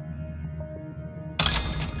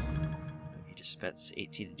 He just spent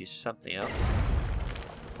 18 to do something else.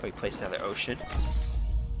 Oh, he placed another ocean.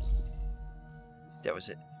 That was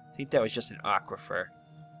it. I think that was just an aquifer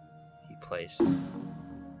he placed.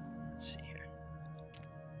 Let's see here.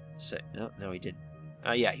 So, no, he didn't.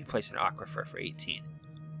 Yeah, he placed an aquifer for 18.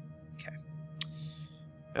 Okay.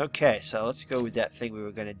 Okay, so let's go with that thing we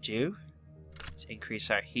were going to do. Let's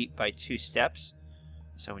increase our heat by 2 steps.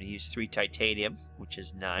 So I'm going to use 3 titanium, which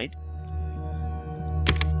is 9.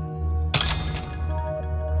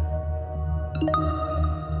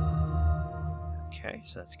 Okay,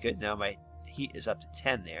 so that's good. Now my heat is up to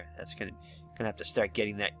 10 there. That's gonna have to start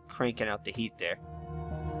getting that, cranking out the heat there.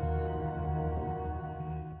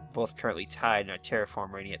 Both currently tied, and our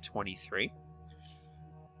terraform rating at 23.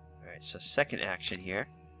 Alright, so second action here.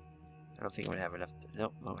 I don't think I'm gonna have enough to,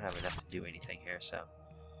 nope, I won't have enough to do anything here, so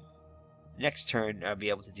next turn I'll be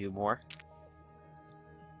able to do more.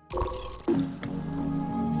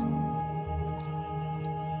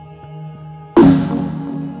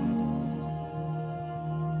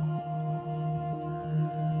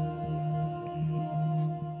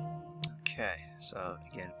 Okay, so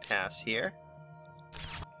again, pass here.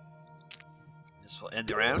 This will end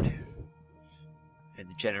the round. And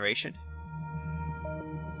the generation.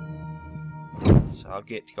 So I'll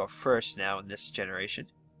get to go first now in this generation.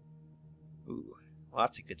 Ooh,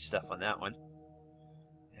 lots of good stuff on that one.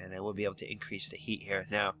 And I will be able to increase the heat here.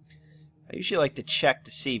 Now, I usually like to check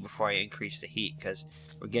to see before I increase the heat, because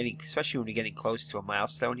we're getting, especially when we're getting close to a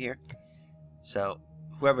milestone here. So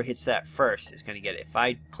whoever hits that first is going to get it. If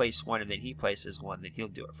I place one and then he places one, then he'll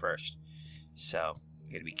do it first. So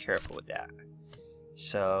you got to be careful with that.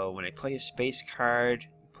 So when I play a space card,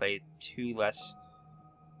 play 2 less.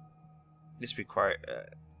 This requires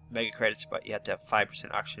mega credits, but you have to have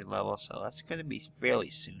 5% oxygen level, so that's going to be fairly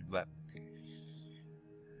soon. But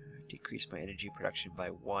decrease my energy production by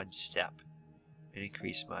 1 step and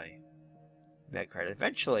increase my mega credit.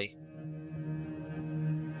 Eventually,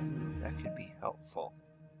 that could be helpful.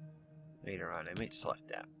 Later on, I might select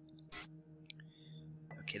that.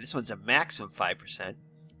 Okay, this one's a maximum 5%.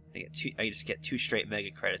 I just get 2 straight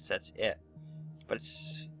mega credits. That's it. But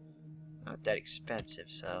it's not that expensive,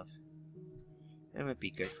 so that might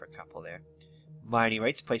be good for a couple there. Mining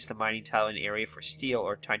rates. Place the mining tile in an area for steel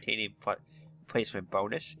or titanium placement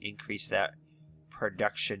bonus. Increase that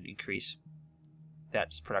production. Increase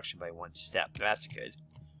that production by 1 step. That's good.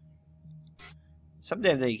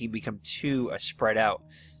 Sometimes you can become too spread out.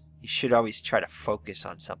 You should always try to focus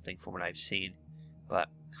on something from what I've seen. But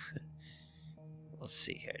we'll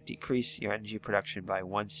see here. Decrease your energy production by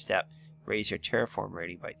 1 step. Raise your terraform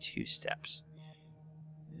rating by 2 steps.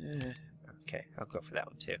 Okay, I'll go for that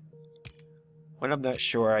one too. When I'm not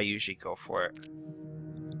sure, I usually go for it.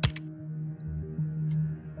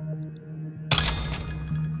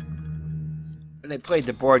 When I played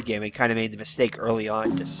the board game, I kind of made the mistake early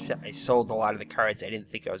on. I sold a lot of the cards I didn't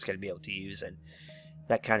think I was going to be able to use, and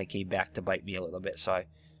that kind of came back to bite me a little bit. So I'd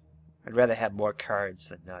rather have more cards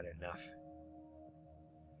than not enough.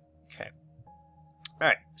 Okay.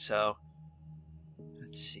 Alright, so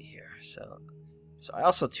let's see here. So I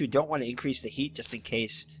also too don't want to increase the heat just in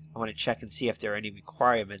case. I want to check and see if there are any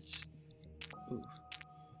requirements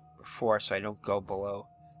before, so I don't go below.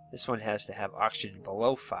 This one has to have oxygen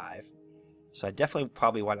below 5. So I definitely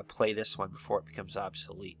probably want to play this one before it becomes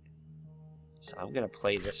obsolete. So I'm going to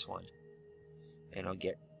play this one. And I'll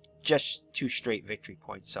get just 2 straight victory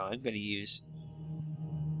points. So I'm going to use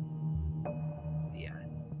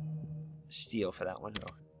steel for that one.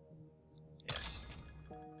 Oh, yes.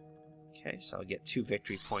 Okay, so I'll get 2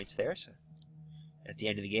 victory points there. So at the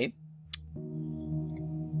end of the game.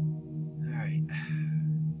 Alright. I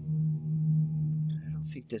don't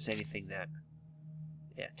think there's anything that...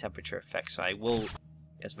 Yeah, temperature effects. So I will,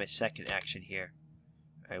 as my second action here,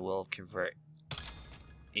 I will convert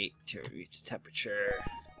 8 to reach temperature.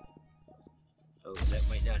 Oh, that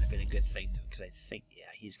might not have been a good thing, though, because I think,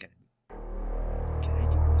 yeah, he's going to... Can I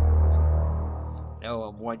do that? No,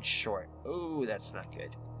 I'm 1 short. Oh, that's not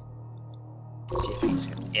good. See if he's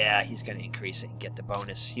gonna, yeah, he's going to increase it and get the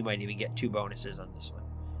bonus. He might even get 2 bonuses on this one.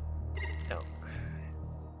 No.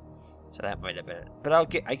 So that might have been it. But I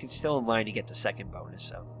can still in line to get the second bonus,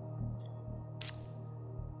 so.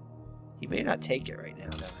 He may not take it right now,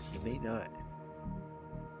 though. He may not.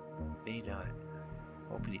 May not.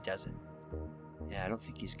 Hoping he doesn't. Yeah, I don't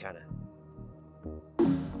think he's gonna.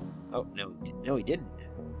 Oh, no, he didn't.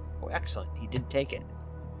 Oh, excellent. He didn't take it.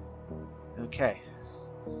 Okay.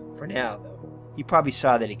 For now, though. You probably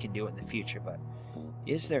saw that he can do it in the future, but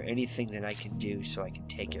is there anything that I can do so I can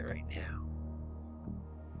take it right now?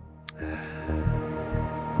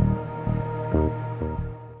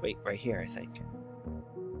 Wait, wait, right here, I think.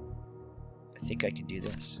 I think I can do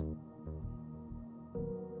this.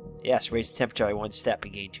 Yes, raise the temperature by 1 step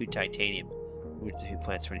and gain 2 titanium. Move the 2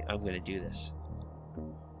 plants. I'm going to do this.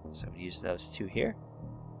 So I'm going to use those 2 here.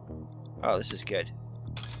 Oh, this is good.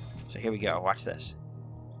 So here we go. Watch this.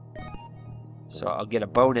 So I'll get a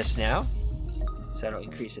bonus now. So that'll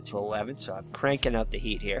increase it to 11. So I'm cranking out the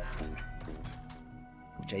heat here,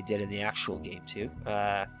 which I did in the actual game too.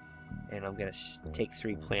 And I'm going to take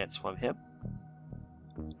 3 plants from him.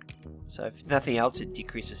 So if nothing else, it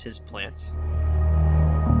decreases his plants.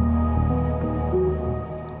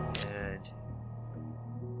 And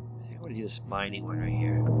I think I'm going to do this mining one right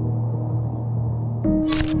here.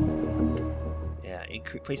 Yeah,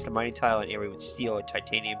 place the mining tile in an area with steel or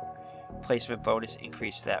titanium placement bonus.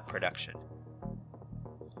 Increase that production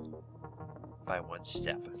by 1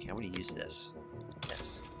 step. Okay, I'm going to use this.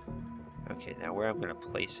 Yes. Okay, now where I'm going to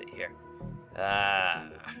place it here. I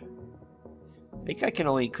think I can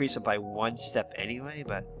only increase it by 1 step anyway,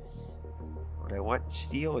 but would I want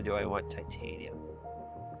steel or do I want titanium?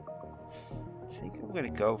 I think I'm going to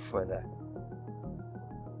go for the...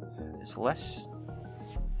 There's less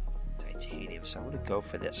titanium, so I'm going to go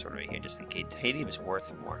for this one right here, just in case. Titanium is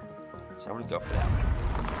worth more. So I'm going to go for that one.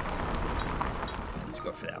 Let's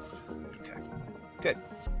go for that one. Okay. Good.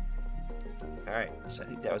 Alright, so I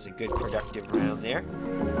think that was a good productive round there.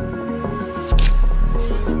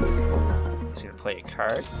 He's going to play a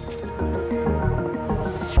card.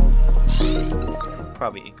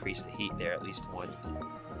 Probably increase the heat there, at least 1.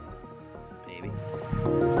 Maybe.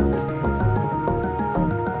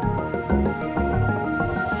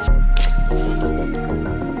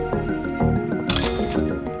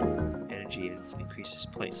 Energy increases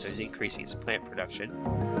plant, so he's increasing his plant production.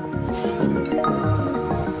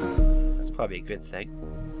 That's probably a good thing.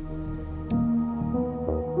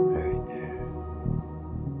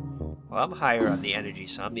 Well, I'm higher on the energy,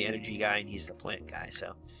 so I'm the energy guy and he's the plant guy,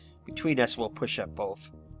 so between us we'll push up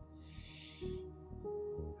both.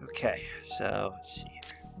 Okay, so let's see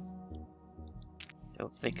here.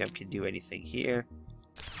 Don't think I can do anything here.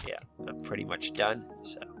 Yeah, I'm pretty much done,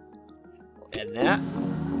 so we'll end that.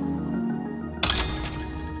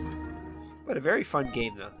 But a very fun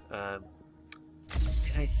game though. And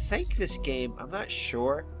I think this game, I'm not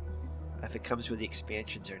sure if it comes with the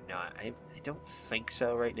expansions or not. I don't think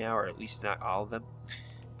so right now, or at least not all of them.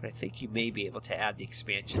 But I think you may be able to add the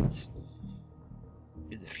expansions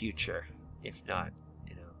in the future. If not,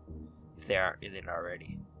 you know, if they aren't in it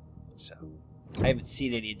already. So I haven't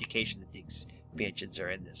seen any indication that the expansions are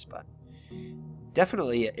in this, but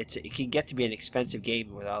definitely it can get to be an expensive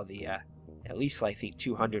game with all the at least I think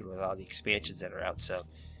 200 with all the expansions that are out. So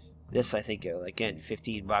this I think again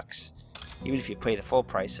 $15, even if you pay the full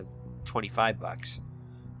price of $25,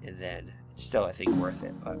 and then it's still I think worth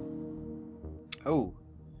it. But oh,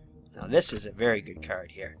 now this is a very good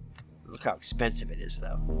card here. Look how expensive it is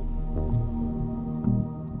though.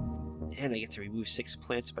 And I get to remove 6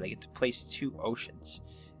 plants, but I get to place 2 oceans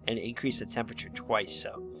and increase the temperature twice.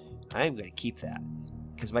 So I'm going to keep that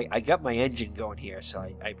because I got my engine going here, so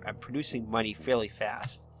I'm producing money fairly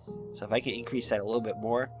fast. So if I can increase that a little bit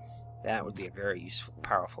more, that would be a very useful,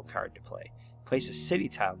 powerful card to play. Place a city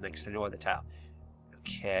tile next to no other tile.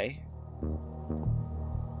 Okay.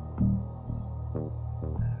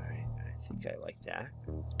 Alright, I think I like that.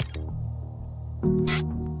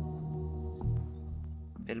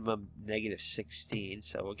 Minimum -16,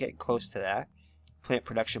 so we're getting close to that. Plant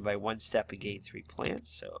production by 1 step and gain 3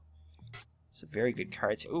 plants, so some very good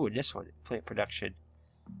cards. Ooh, and this one, plant production.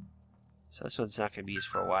 So this one's not going to be used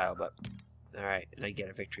for a while, but alright, and I get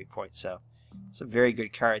a victory point, so some very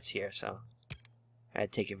good cards here, so I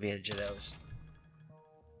had to take advantage of those.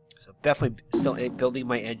 So definitely still building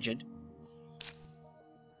my engine.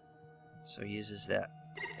 So he uses that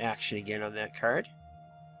action again on that card,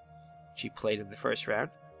 which he played in the first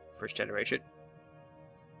round, first generation.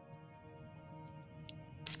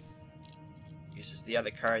 Uses the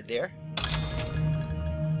other card there.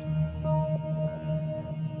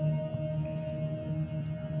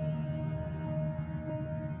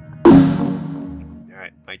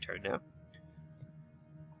 Alright, my turn now.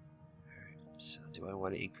 Alright, so do I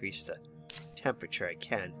want to increase the temperature? I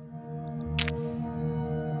can.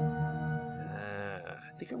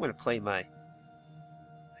 I think I'm going to play my...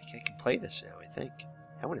 I can play this now, I think.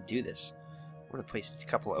 I want to do this. I want to place a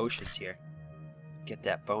couple of oceans here. Get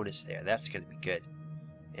that bonus there. That's going to be good.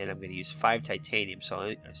 And I'm going to use 5 titanium, so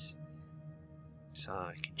I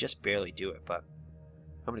can just barely do it, but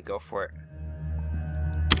I'm going to go for it.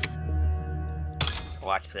 So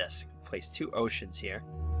watch this. Place 2 oceans here.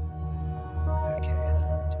 Okay.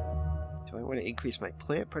 Do Do I want to increase my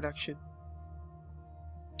plant production?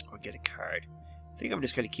 Or get a card? I think I'm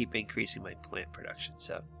just going to keep increasing my plant production.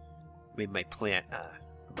 So, I mean my plant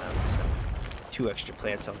amount. So, 2 extra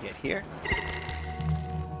plants I'll get here.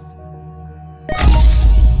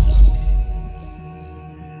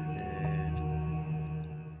 And then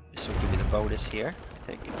this will give me the bonus here, I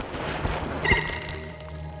think.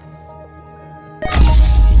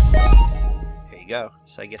 There you go.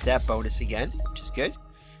 So I get that bonus again, which is good.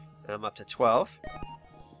 And I'm up to 12.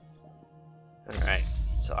 Alright.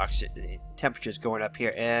 So oxygen, the temperature's going up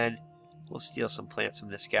here, and we'll steal some plants from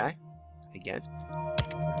this guy again.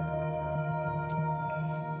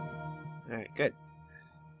 Alright, good.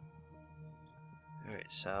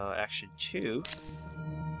 Alright, so action 2.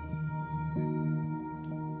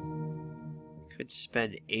 Could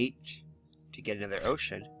spend 8 to get another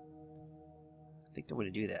ocean. I think I'm going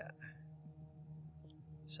to do that.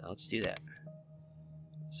 So let's do that.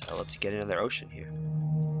 So let's get another ocean here.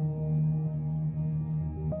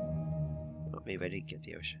 Maybe I didn't get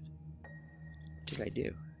the ocean. What did I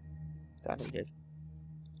do? Thought I did.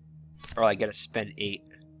 Oh, I gotta spend 8.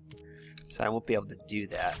 So I won't be able to do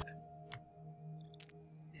that.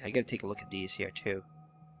 I gotta take a look at these here too.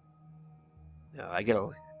 No, I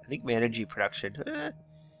think my energy production.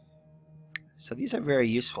 So these are very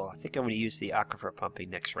useful. I think I'm gonna use the aquifer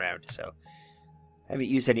pumping next round. So I haven't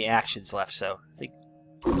used any actions left. So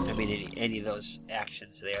I mean any of those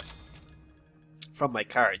actions there from my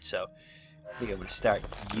card. So I think I'm going to start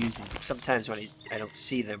using them. Sometimes when I don't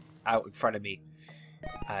see them out in front of me,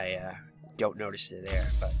 I don't notice they're there.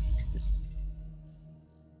 But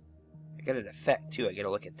I got an effect too. I got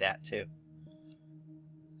to look at that too.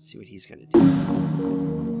 See what he's going to do.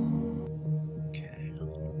 Okay.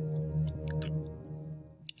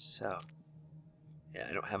 So, yeah,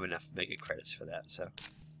 I don't have enough mega credits for that. So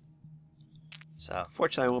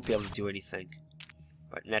fortunately, I won't be able to do anything.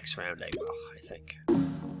 But next round I will, I think.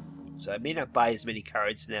 So I may not buy as many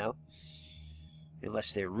cards now,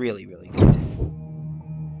 unless they're really, really good.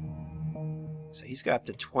 So he's got up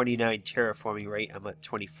to 29 terraforming rate. I'm at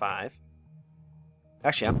 25.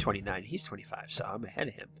 Actually, I'm 29. He's 25, so I'm ahead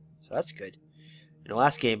of him. So that's good. In the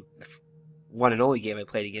last game, the one and only game I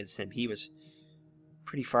played against him, he was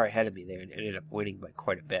pretty far ahead of me there and ended up winning by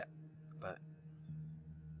quite a bit. But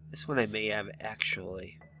this one I may have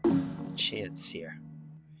actually a chance here.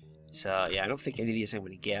 So yeah, I don't think any of these I'm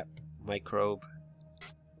going to get. Microbe.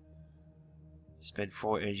 Spend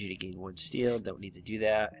 4 energy to gain 1 steel. Don't need to do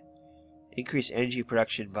that. Increase energy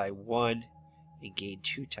production by 1 and gain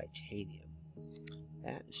 2 titanium.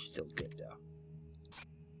 That is still good though.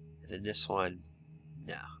 And then this one,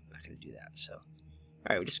 no, I'm not going to do that. So,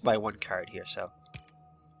 alright, we just buy 1 card here, so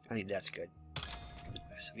I think that's good.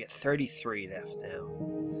 So we get 33 left now.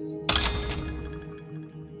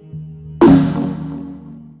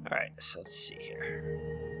 Alright, so let's see here.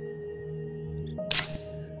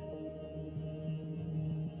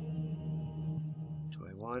 Do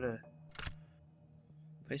I want to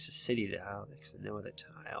place a city tile next to no other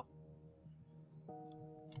tile?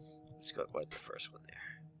 Let's go with the first one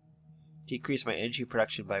there. Decrease my energy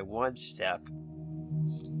production by 1 step.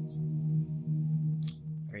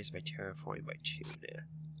 Raise my terraforming by 2 now.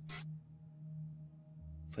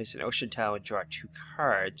 Place an ocean tile and draw 2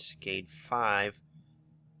 cards. Gain 5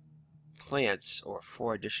 plants or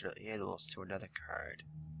 4 additional animals to another card.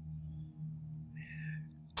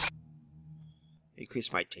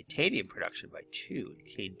 Increase my titanium production by 2 and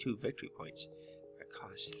gain 2 victory points. That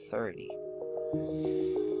costs 30.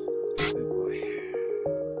 Oh boy.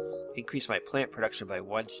 Increase my plant production by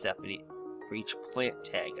 1 step for each plant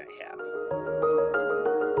tag I have.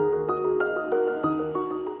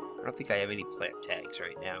 I don't think I have any plant tags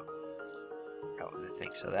right now. I don't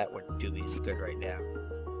think so. That wouldn't do me any good right now.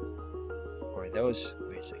 Or are those?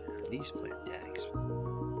 Wait a second. Are these plant tags?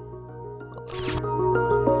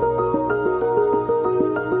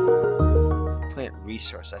 Plant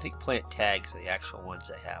resource. I think plant tags are the actual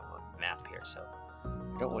ones I have on the map here, so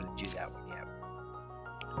I don't want to do that one yet.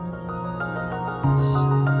 So,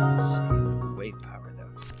 let's see. Wave power,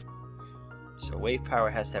 though. So wave power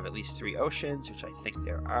has to have at least 3 oceans, which I think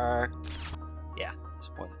there are. Yeah,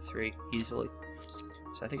 there's more than 3 easily.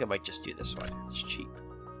 So I think I might just do this one. It's cheap.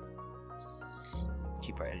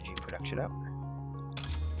 Keep our energy production up.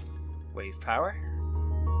 Wave power.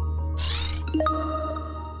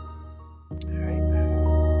 Alright.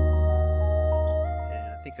 And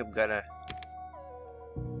I think I'm gonna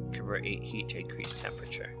convert 8 heat to increase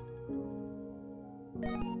temperature.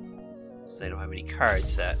 So I don't have any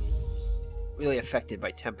cards that really affected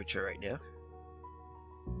by temperature right now.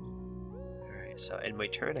 Alright, so in my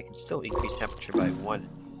turn I can still increase temperature by 1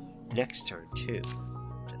 next turn too,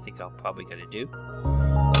 which I think I'm probably going to do.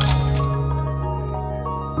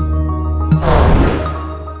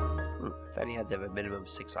 I thought he had to have a minimum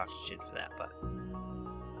 6 oxygen for that, but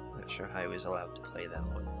I'm not sure how he was allowed to play that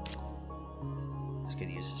one. He's going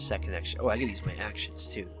to use his second action. Oh, I can use my actions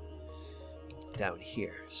too down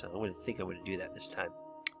here, so I'm going to do that this time.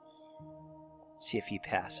 See if he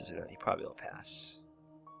passes or not. He probably will pass.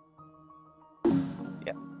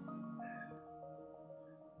 Yep.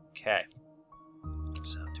 Okay.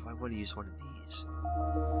 So, do I want to use one of these?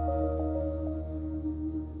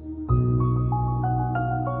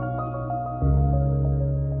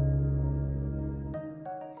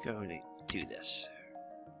 I'm going to do this.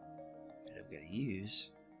 And I'm going to use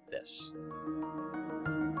this.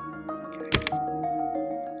 Okay.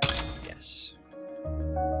 Yes.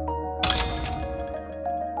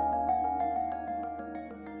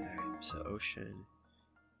 Alright, so ocean.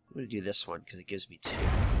 I'm going to do this one because it gives me 2.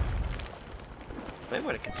 I might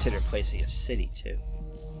want to consider placing a city too.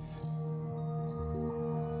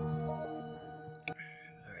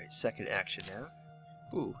 Alright, second action now.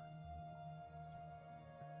 Ooh.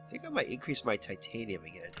 I think I might increase my titanium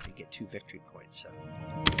again and get 2 victory points, so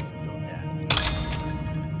I'll go with that.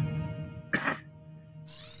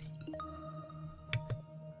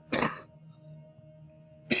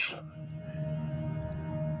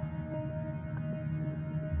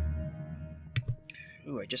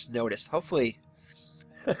 Ooh, I just noticed. Hopefully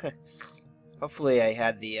I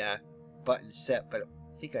had the button set, but I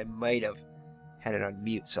think I might have had it on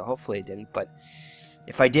mute, so hopefully I didn't. But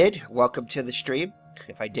if I did, welcome to the stream.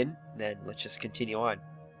 If I didn't, then let's just continue on.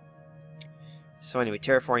 So anyway,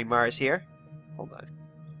 Terraforming Mars here. Hold on.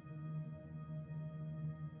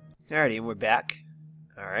 Alrighty, and we're back.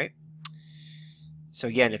 Alright. So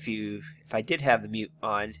again, if I did have the mute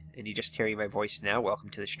on and you're just hearing my voice now, welcome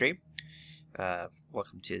to the stream.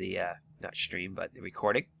 Welcome to the not stream, but the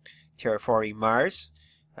recording. Terraforming Mars,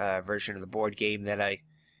 version of the board game that I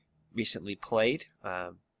recently played.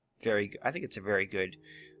 I think it's a very good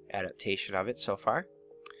adaptation of it so far.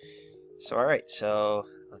 So alright, so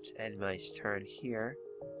let's end my turn here.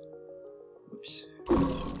 Oops.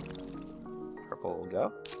 Purple will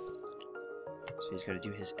go. So he's going to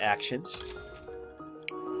do his actions.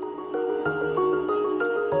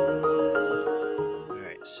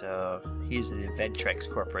 Alright, so he's an Inventrex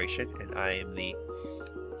Corporation, and I am the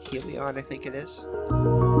Helion, I think it is.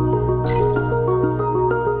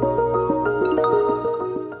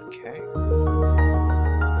 Okay.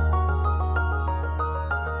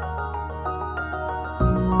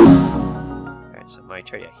 Alright, so my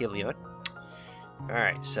turn, yeah, Helion.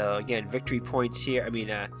 Alright, so again, victory points here,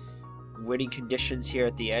 winning conditions here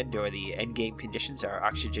at the end, or the end game conditions, are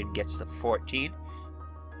oxygen gets to 14,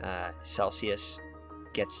 Celsius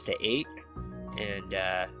gets to 8, and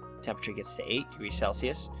temperature gets to 8 degrees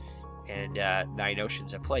Celsius, and 9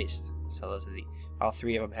 oceans are placed. So those are all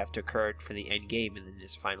 3 of them have to occur for the end game, and then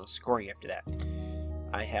there's final scoring after that.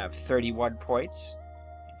 I have 31 points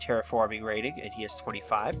in terraforming rating, and he has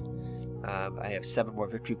 25. I have 7 more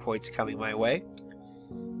victory points coming my way.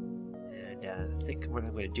 And I think what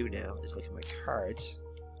I'm going to do now is look at my cards,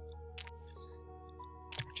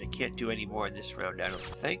 which I can't do any more in this round, I don't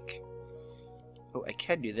think. Oh, I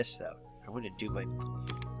can do this though. I want to do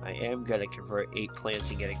I am going to convert 8 plants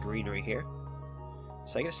and get a greenery here.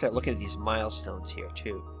 So I'm going to start looking at these milestones here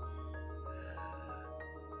too.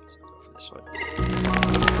 Let's go for this one.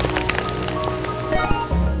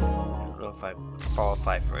 I don't know if I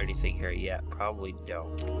qualify for anything here yet. Probably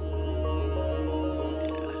don't. Yeah,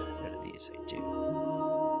 none of these I do.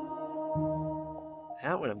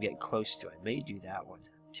 That one I'm getting close to. I may do that one.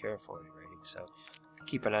 Terraforming rating. So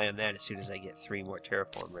keep an eye on that as soon as I get 3 more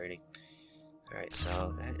terraform rating. Alright,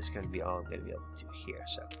 so that is going to be all I'm going to be able to do here.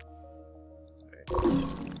 So, alright.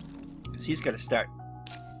 Because he's going to start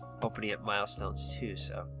opening up milestones too,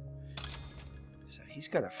 so he's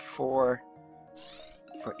got a 4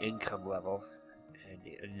 for income level and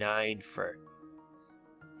a 9 for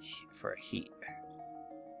heat.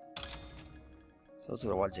 So those are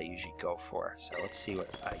the ones I usually go for. So let's see what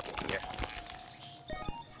I get here.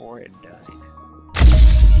 4 and 9. I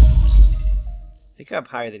think I'm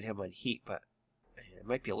higher than him on heat, but it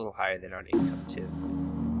might be a little higher than on income too.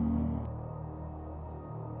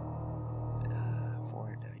 4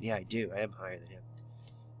 and 9. Yeah, I do. I am higher than him.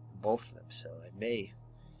 Both of them, so I may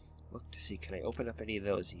look to see, can I open up any of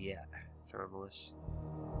those yet? Thermalist,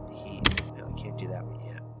 heat. No, I can't do that one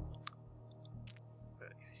yet.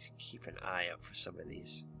 But keep an eye out for some of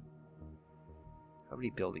these. How many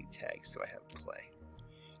building tags do I have in play?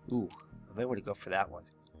 Ooh, I might want to go for that one.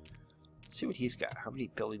 Let's see what he's got. How many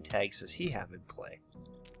building tags does he have in play?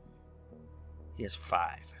 He has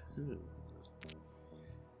 5. Ooh.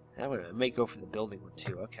 That one, I might go for the building one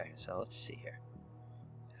too. Okay, so let's see here.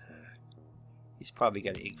 He's probably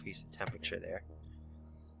going to increase the temperature there.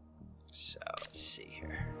 So let's see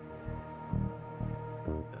here.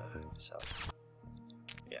 So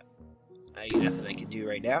yeah, I got nothing I can do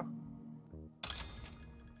right now.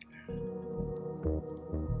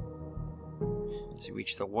 So we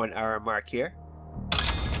reach the 1 hour mark here.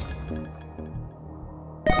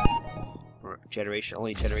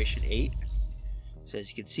 Only generation 8. So as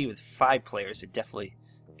you can see, with 5 players, it definitely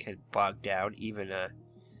can bog down, even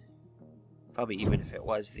probably even if it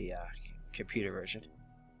was the computer version.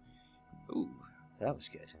 Ooh, that was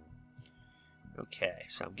good. Okay,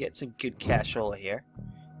 so I'm getting some good cashola here.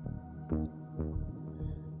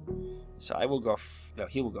 So I will go. No,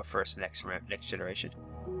 he will go first next generation.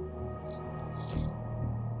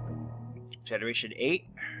 Generation 8.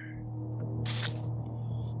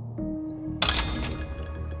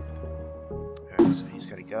 Alright, so he's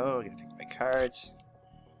gotta go. I'm gonna pick my cards.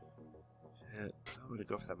 I'm gonna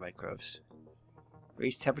go for the microbes.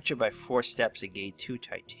 Raise temperature by 4 steps and gain 2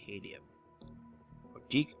 titanium. Or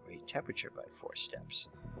decrease temperature by 4 steps.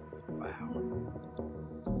 Wow.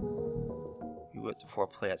 You went to 4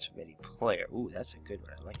 plants from any player. Ooh, that's a good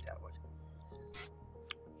one. I like that one.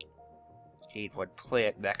 Gain 1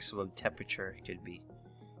 plant. Maximum temperature could be.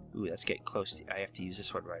 Ooh, that's getting close to. I have to use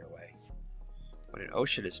this one right away. When an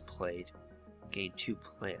ocean is played, gain 2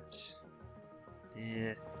 plants.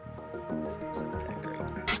 Yeah, it's not that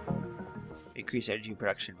great. Increase energy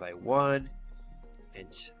production by 1,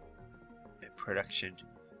 and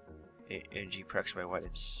energy production by 1.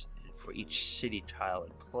 It's for each city tile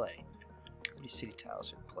in play. How many city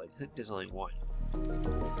tiles are in play? I think there's only 1. Yeah, I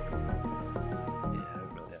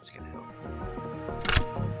don't know if that's gonna help.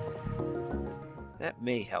 That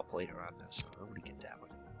may help later on though, so I'm gonna get that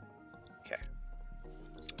one. Okay.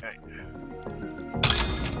 Alright.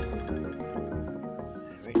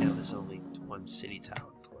 Right now there's only 1 city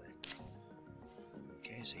tile in play.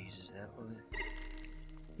 Okay, so he uses that one.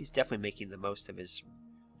 He's definitely making the most of his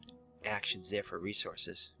actions there for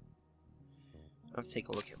resources. I'll have to take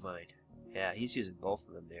a look at mine. Yeah, he's using both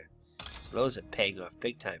of them there. So those are paying off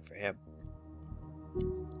big time for him.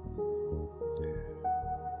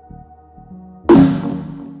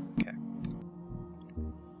 Okay.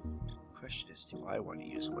 Question is, do I want to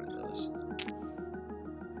use one of those?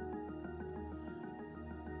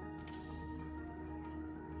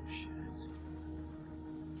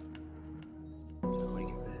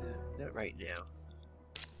 Not right now.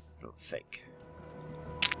 I don't think.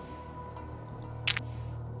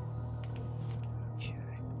 Okay.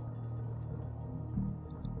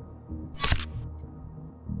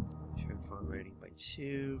 Terraform rating by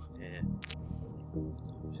 2 and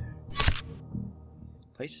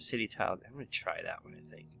place a city tile. I'm gonna try that one. I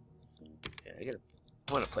think. Yeah,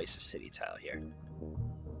 I want to place a city tile here.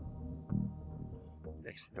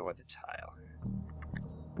 Next to no other tile.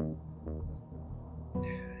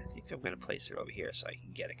 I think I'm going to place it over here so I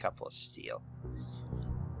can get a couple of steel.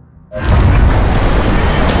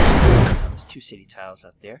 There's 2 city tiles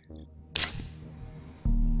up there.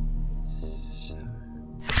 So,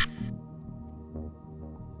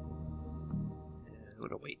 I'm going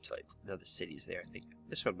to wait till I know the city's there. I think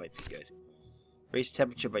this one might be good. Raise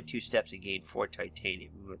temperature by 2 steps and gain 4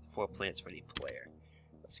 titanium. We want 4 plants for any player.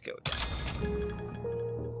 Let's go down.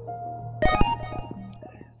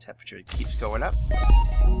 Temperature keeps going up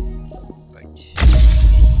by 2.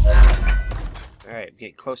 Alright, I'm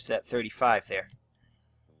getting close to that 35 there.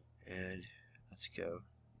 And let's go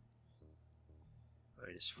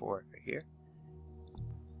 -4 right here.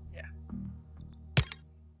 Yeah.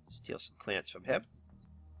 Steal some plants from him.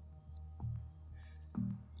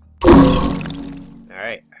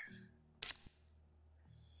 Alright.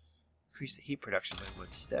 Increase the heat production by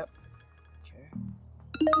 1 step. Okay.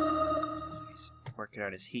 So he's working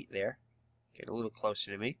on his heat there. Get a little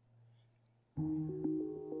closer to me.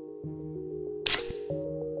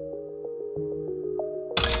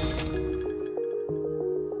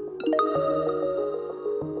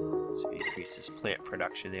 So he increased his plant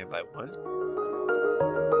production there by 1.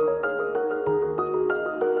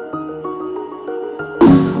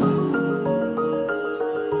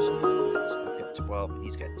 So I've got 12 and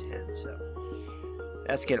he's got 10, so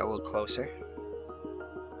that's getting a little closer.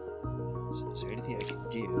 So is there anything I can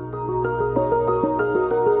do?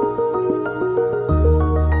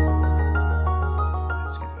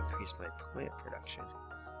 That's going to increase my plant production.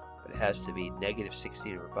 But it has to be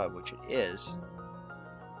 -16 or above, which it is.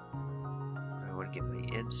 I want to get my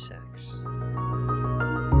insects.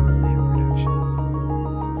 Plant production.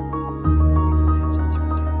 3 plants and 3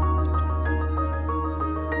 days.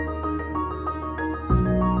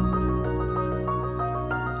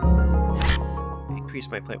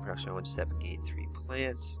 Increase my plant production by 1 step and gain 3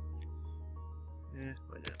 plants. Why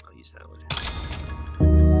not? I'll use that one.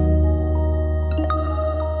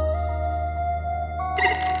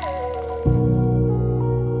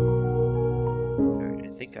 Alright, I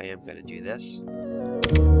think I am going to do this. So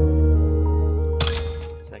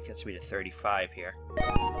that gets me to 35 here.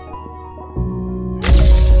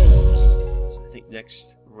 So I think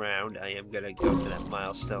next round I am going to go for that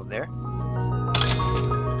milestone there.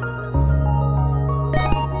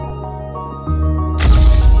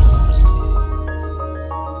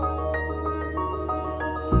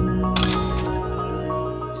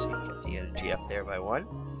 Up there by 1.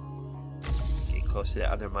 Getting close to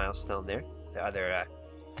the other milestone there. The other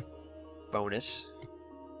bonus.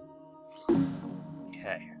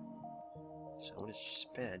 Okay. So I want to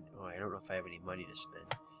spend... Oh, I don't know if I have any money to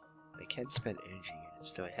spend. I can spend energy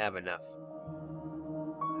units. Do I have enough?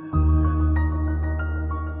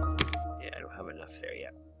 Yeah, I don't have enough there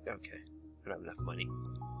yet. Okay. I don't have enough money.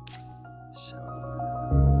 So...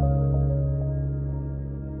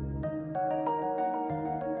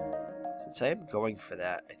 Since I am going for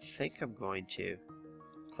that, I think I'm going to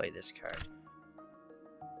play this card.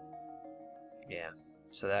 Yeah,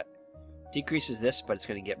 so that decreases this, but it's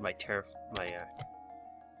going to get my terraform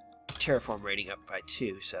rating up by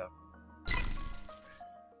 2. So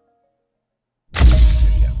there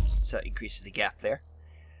you go. So that increases the gap there.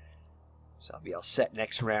 So I'll be all set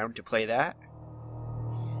next round to play that.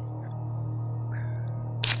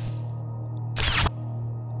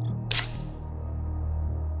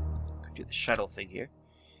 Do the shuttle thing here.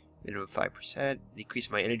 Minimum 5%.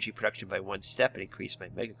 Decrease my energy production by 1 step and increase my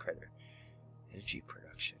mega credit. Energy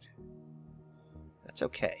production. That's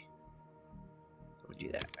okay. We'll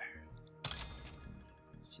do that.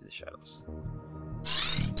 Let's do the shuttles.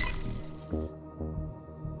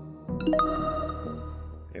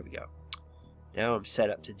 There we go. Now I'm set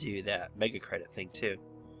up to do that mega credit thing too.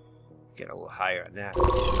 Get a little higher on that.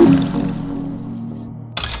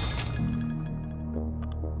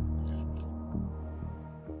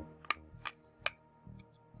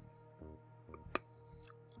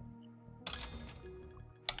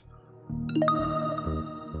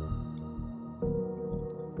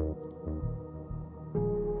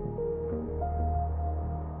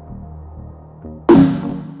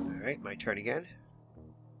 Alright, my turn again.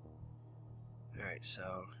 Alright,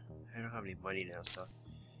 so I don't have any money now, so I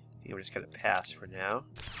think I'm just going to pass for now.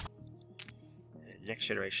 And next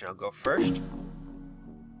generation I'll go first.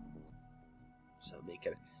 So make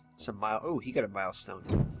it some oh, he got a milestone.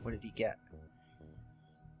 What did he get?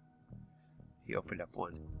 He opened up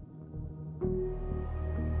one.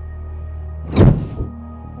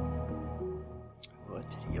 What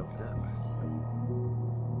did he open up?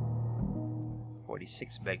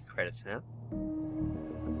 46 mega credits now.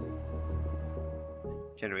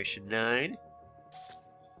 Generation 9.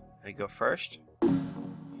 I go first.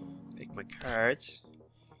 Pick my cards.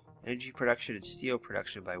 Energy production and steel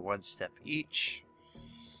production by 1 step each.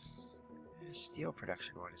 Steel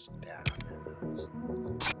production one isn't bad on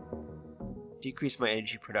that. Decrease my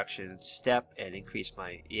energy production step and increase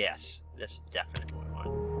my... Yes, this is definitely one.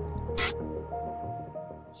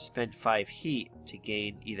 Spend 5 heat to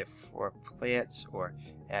gain either 4 plants or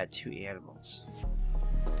add 2 animals.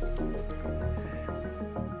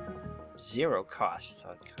 0 cost, so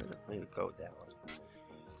I'm kind of going to go with that one.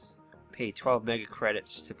 Pay 12 mega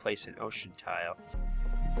credits to place an ocean tile.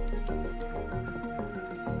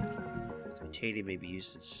 Titanium may be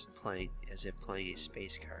used as if playing a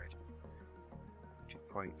space card. 2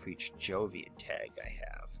 point for each Jovian tag I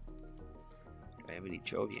have. Do I have any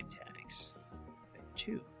Jovian tags? I have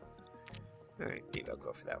 2. Alright, maybe I'll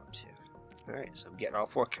go for that one too. Alright, so I'm getting all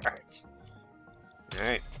 4 cards.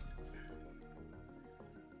 Alright.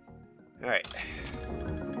 Alright.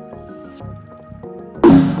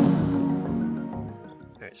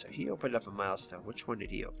 Alright, so he opened up a milestone. Which one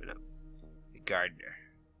did he open up? The Gardener.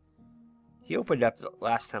 He opened up the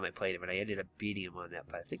last time I played him, and I ended up beating him on that,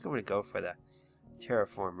 but I think I'm going to go for the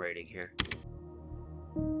Terraform rating here.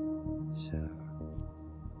 So,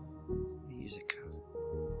 use a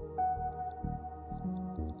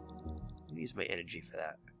use my energy for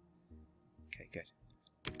that. Okay, good.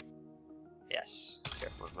 Yes,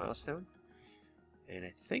 Terraform milestone. And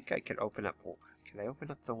I think I could open up... Can I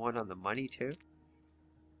open up the one on the money too?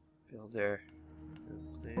 Builder,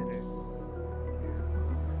 planner.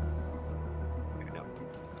 No.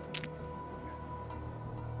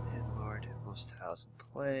 Landlord, most tiles in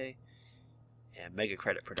play. And mega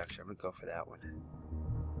credit production. I'm gonna go for that one.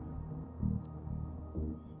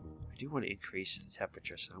 I do want to increase the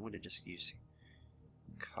temperature, so I'm gonna just use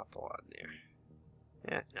a couple on there.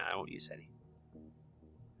 Yeah, no, I won't use any.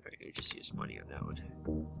 Alright, I just use money on that one.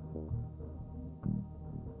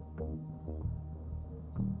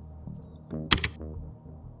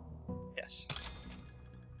 Yes.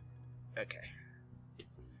 Okay.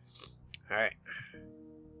 Alright.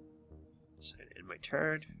 So I end my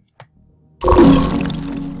turn.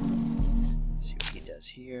 See what he does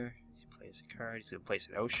here. He plays a card. He's going to place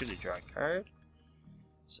an ocean and draw a card.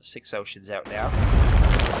 So 6 oceans out now.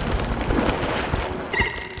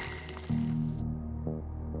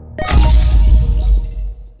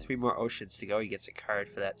 3 more oceans to go. He gets a card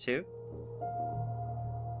for that too.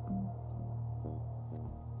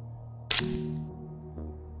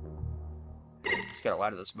 He's got a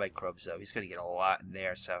lot of those microbes though. He's going to get a lot in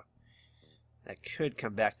there, so that could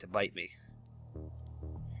come back to bite me.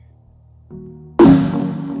 Alright.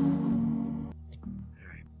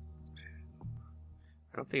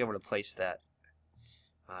 I don't think I'm going to place that.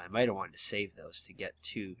 I might have wanted to save those to get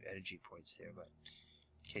 2 energy points there, but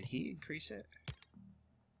can he increase it?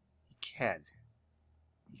 He can.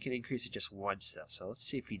 He can increase it just once though, so let's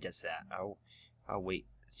see if he does that. I'll wait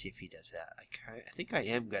and see if he does that. I think I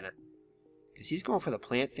am gonna, because he's going for the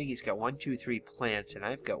plant thing. He's got 1, 2, 3 plants, and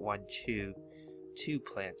I've got 1, 2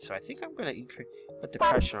 plants. So I think I'm gonna put the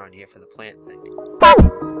pressure on here for the plant thing.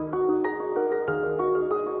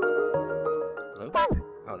 Hello?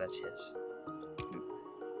 Oh, that's his.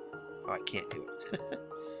 Oh, I can't do it.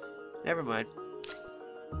 Never mind.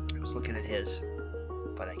 I was looking at his,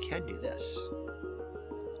 but I can do this.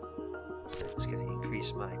 It's going to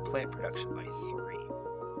increase my plant production by 3.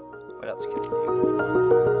 What else can I do?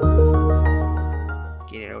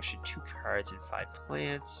 Gain an ocean, 2 cards and 5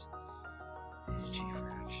 plants. Energy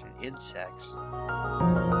production, insects.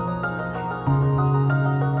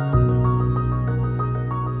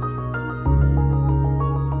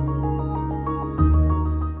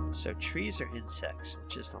 So trees or insects,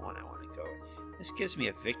 which is the one I want to go with. This gives me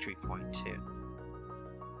a victory point too.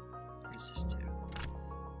 What does this do?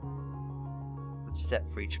 1 step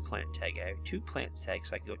for each plant tag. I have 2 plant tags,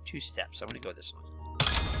 so I can go 2 steps. I'm going to go this one.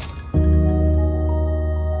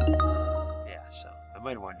 Yeah, so I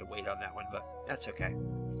might have wanted to wait on that one, but that's okay.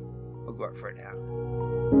 We'll go for it now.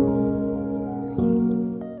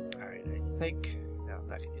 Alright, I think... No, I'm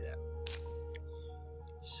not going to do that.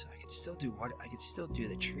 So I can still do what? I can still do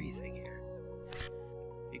the tree thing here.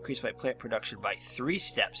 Increase my plant production by 3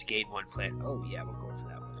 steps. Gain 1 plant. Oh yeah, we're going for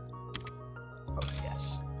that one. Oh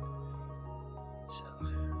yes. So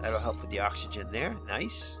that'll help with the oxygen there.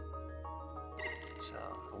 Nice. So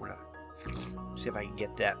I want to see if I can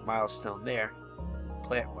get that milestone there.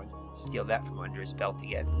 Plant one. Steal that from under his belt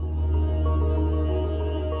again.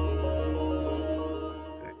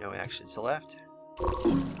 Alright, no actions left.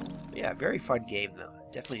 Yeah, very fun game though.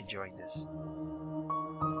 Definitely enjoying this.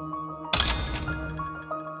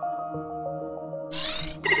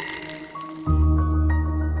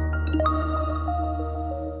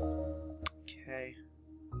 Okay.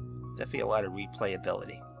 Definitely a lot of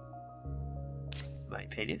replayability, in my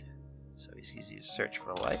opinion. So he's using his search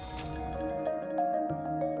for life.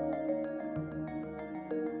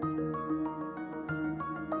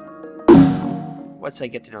 Once I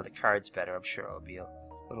get to know the cards better, I'm sure I'll be a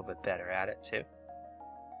little bit better at it too.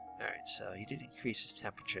 Alright, so he did increase his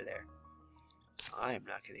temperature there. So I am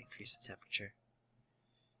not going to increase the temperature.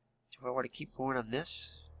 Do I want to keep going on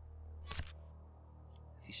this?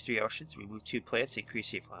 These 3 oceans, remove 2 plants, increase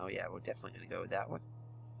heat. Oh yeah, we're definitely going to go with that one.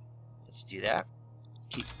 Let's do that.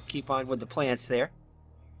 Keep on with the plants there.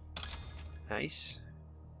 Nice.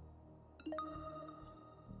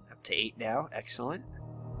 Up to 8 now. Excellent.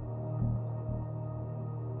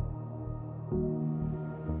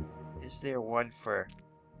 Is there one for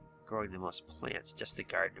growing the most plants? Just the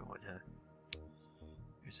gardener one, huh?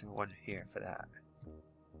 There's one here for that.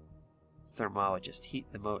 Thermologist.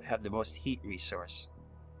 Have the most heat resource.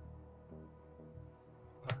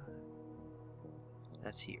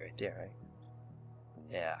 That's heat right there, right?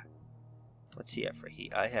 Yeah. What's he have for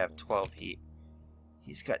heat? I have 12 heat.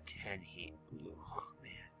 He's got 10 heat. Ooh,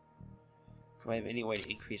 man. Do I have any way to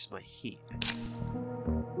increase my heat?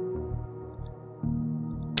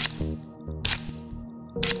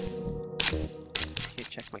 Can't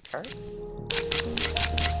check my card?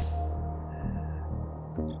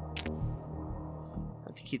 I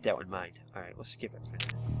have to keep that one in mind. Alright, we'll skip it for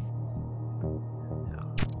now.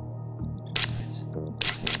 No.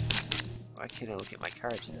 Why can't I look at my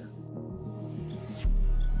cards now?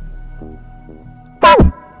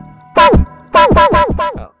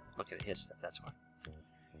 Oh, looking at his stuff, that's why.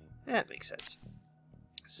 That makes sense.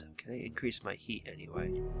 So, can I increase my heat anyway?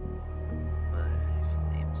 My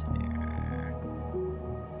flames there.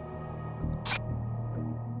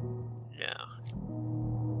 No.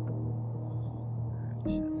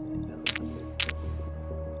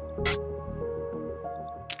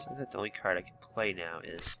 only card I can play now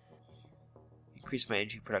is increase my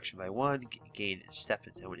energy production by 1, gain a step,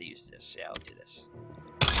 and I'm going to use this. Yeah, I'll do this.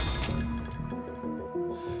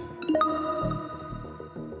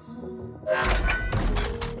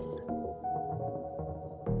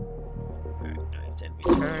 Alright, now I have to end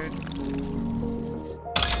my turn.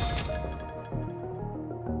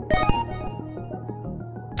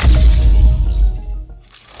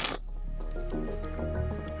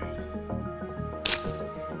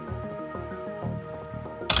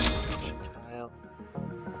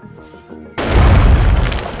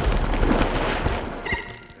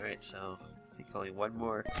 Alright, so I think only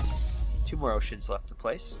two more oceans left to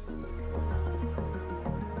place.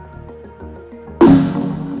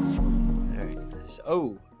 Alright, so,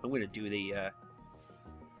 oh, I'm going to do the,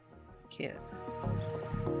 can't.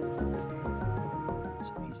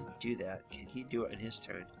 So he didn't do that. Can he do it on his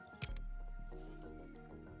turn?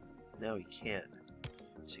 No, he can't.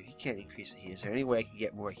 So he can't increase the heat. Is there any way I can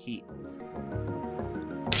get more heat?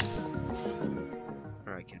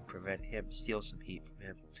 Or I can prevent him, steal some heat from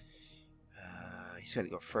him. He's got to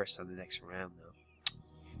go first on the next round, though.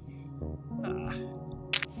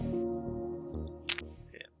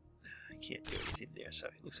 Yeah, I can't do anything there, so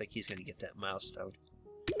it looks like he's going to get that milestone.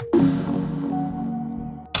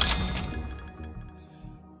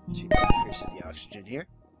 So he increases the oxygen here.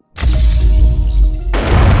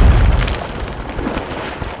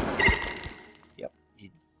 Yep,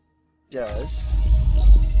 he does.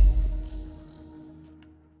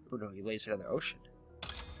 Oh no, he lays another ocean.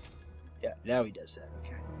 Yeah, now he does that,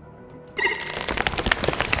 okay.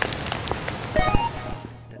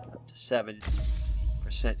 And up to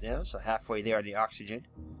 7% now, so halfway there on the oxygen.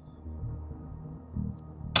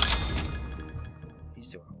 He's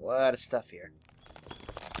doing a lot of stuff here.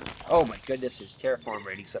 Oh my goodness, his terraform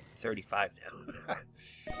rating's up to 35 now.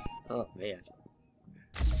 Oh man.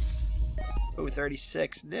 Oh,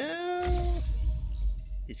 36, no!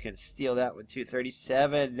 He's gonna steal that one too.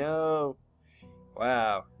 37, no!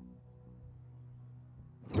 Wow.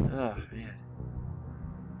 Oh, man.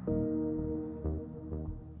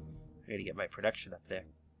 I gotta get my production up there.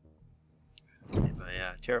 And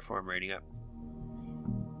my terraform rating up.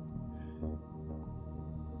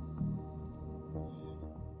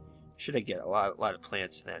 Should I get a lot of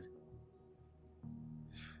plants then?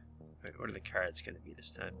 Alright, what are the cards gonna be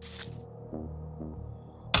this time?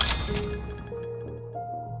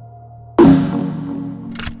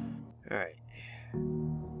 Alright.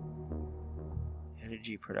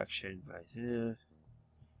 Energy production by is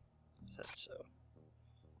that so?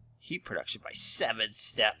 Heat production by 7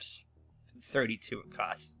 steps. 32 it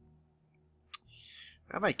costs.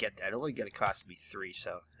 I might get that. It's only gonna cost me 3,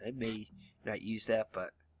 so I may not use that,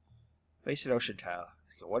 but place an ocean tile.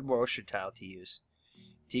 I've got one more ocean tile to use.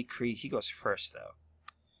 Decrease, he goes first though.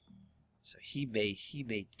 So he may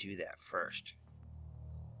do that first.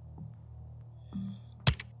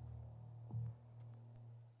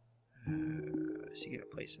 Is he gonna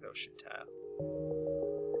place an ocean tile?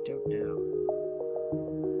 I don't know.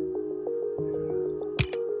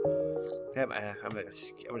 I'm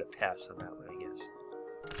gonna pass on that one, I guess.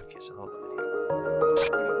 Okay, so hold on here.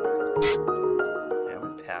 Yeah, I'm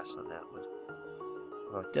gonna pass on that one.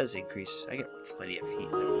 Although it does increase, I get plenty of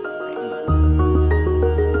heat level 3.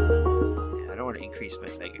 Yeah, I don't want to increase my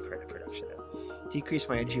mega credit production though. Decrease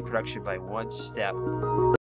my energy production by 1 step.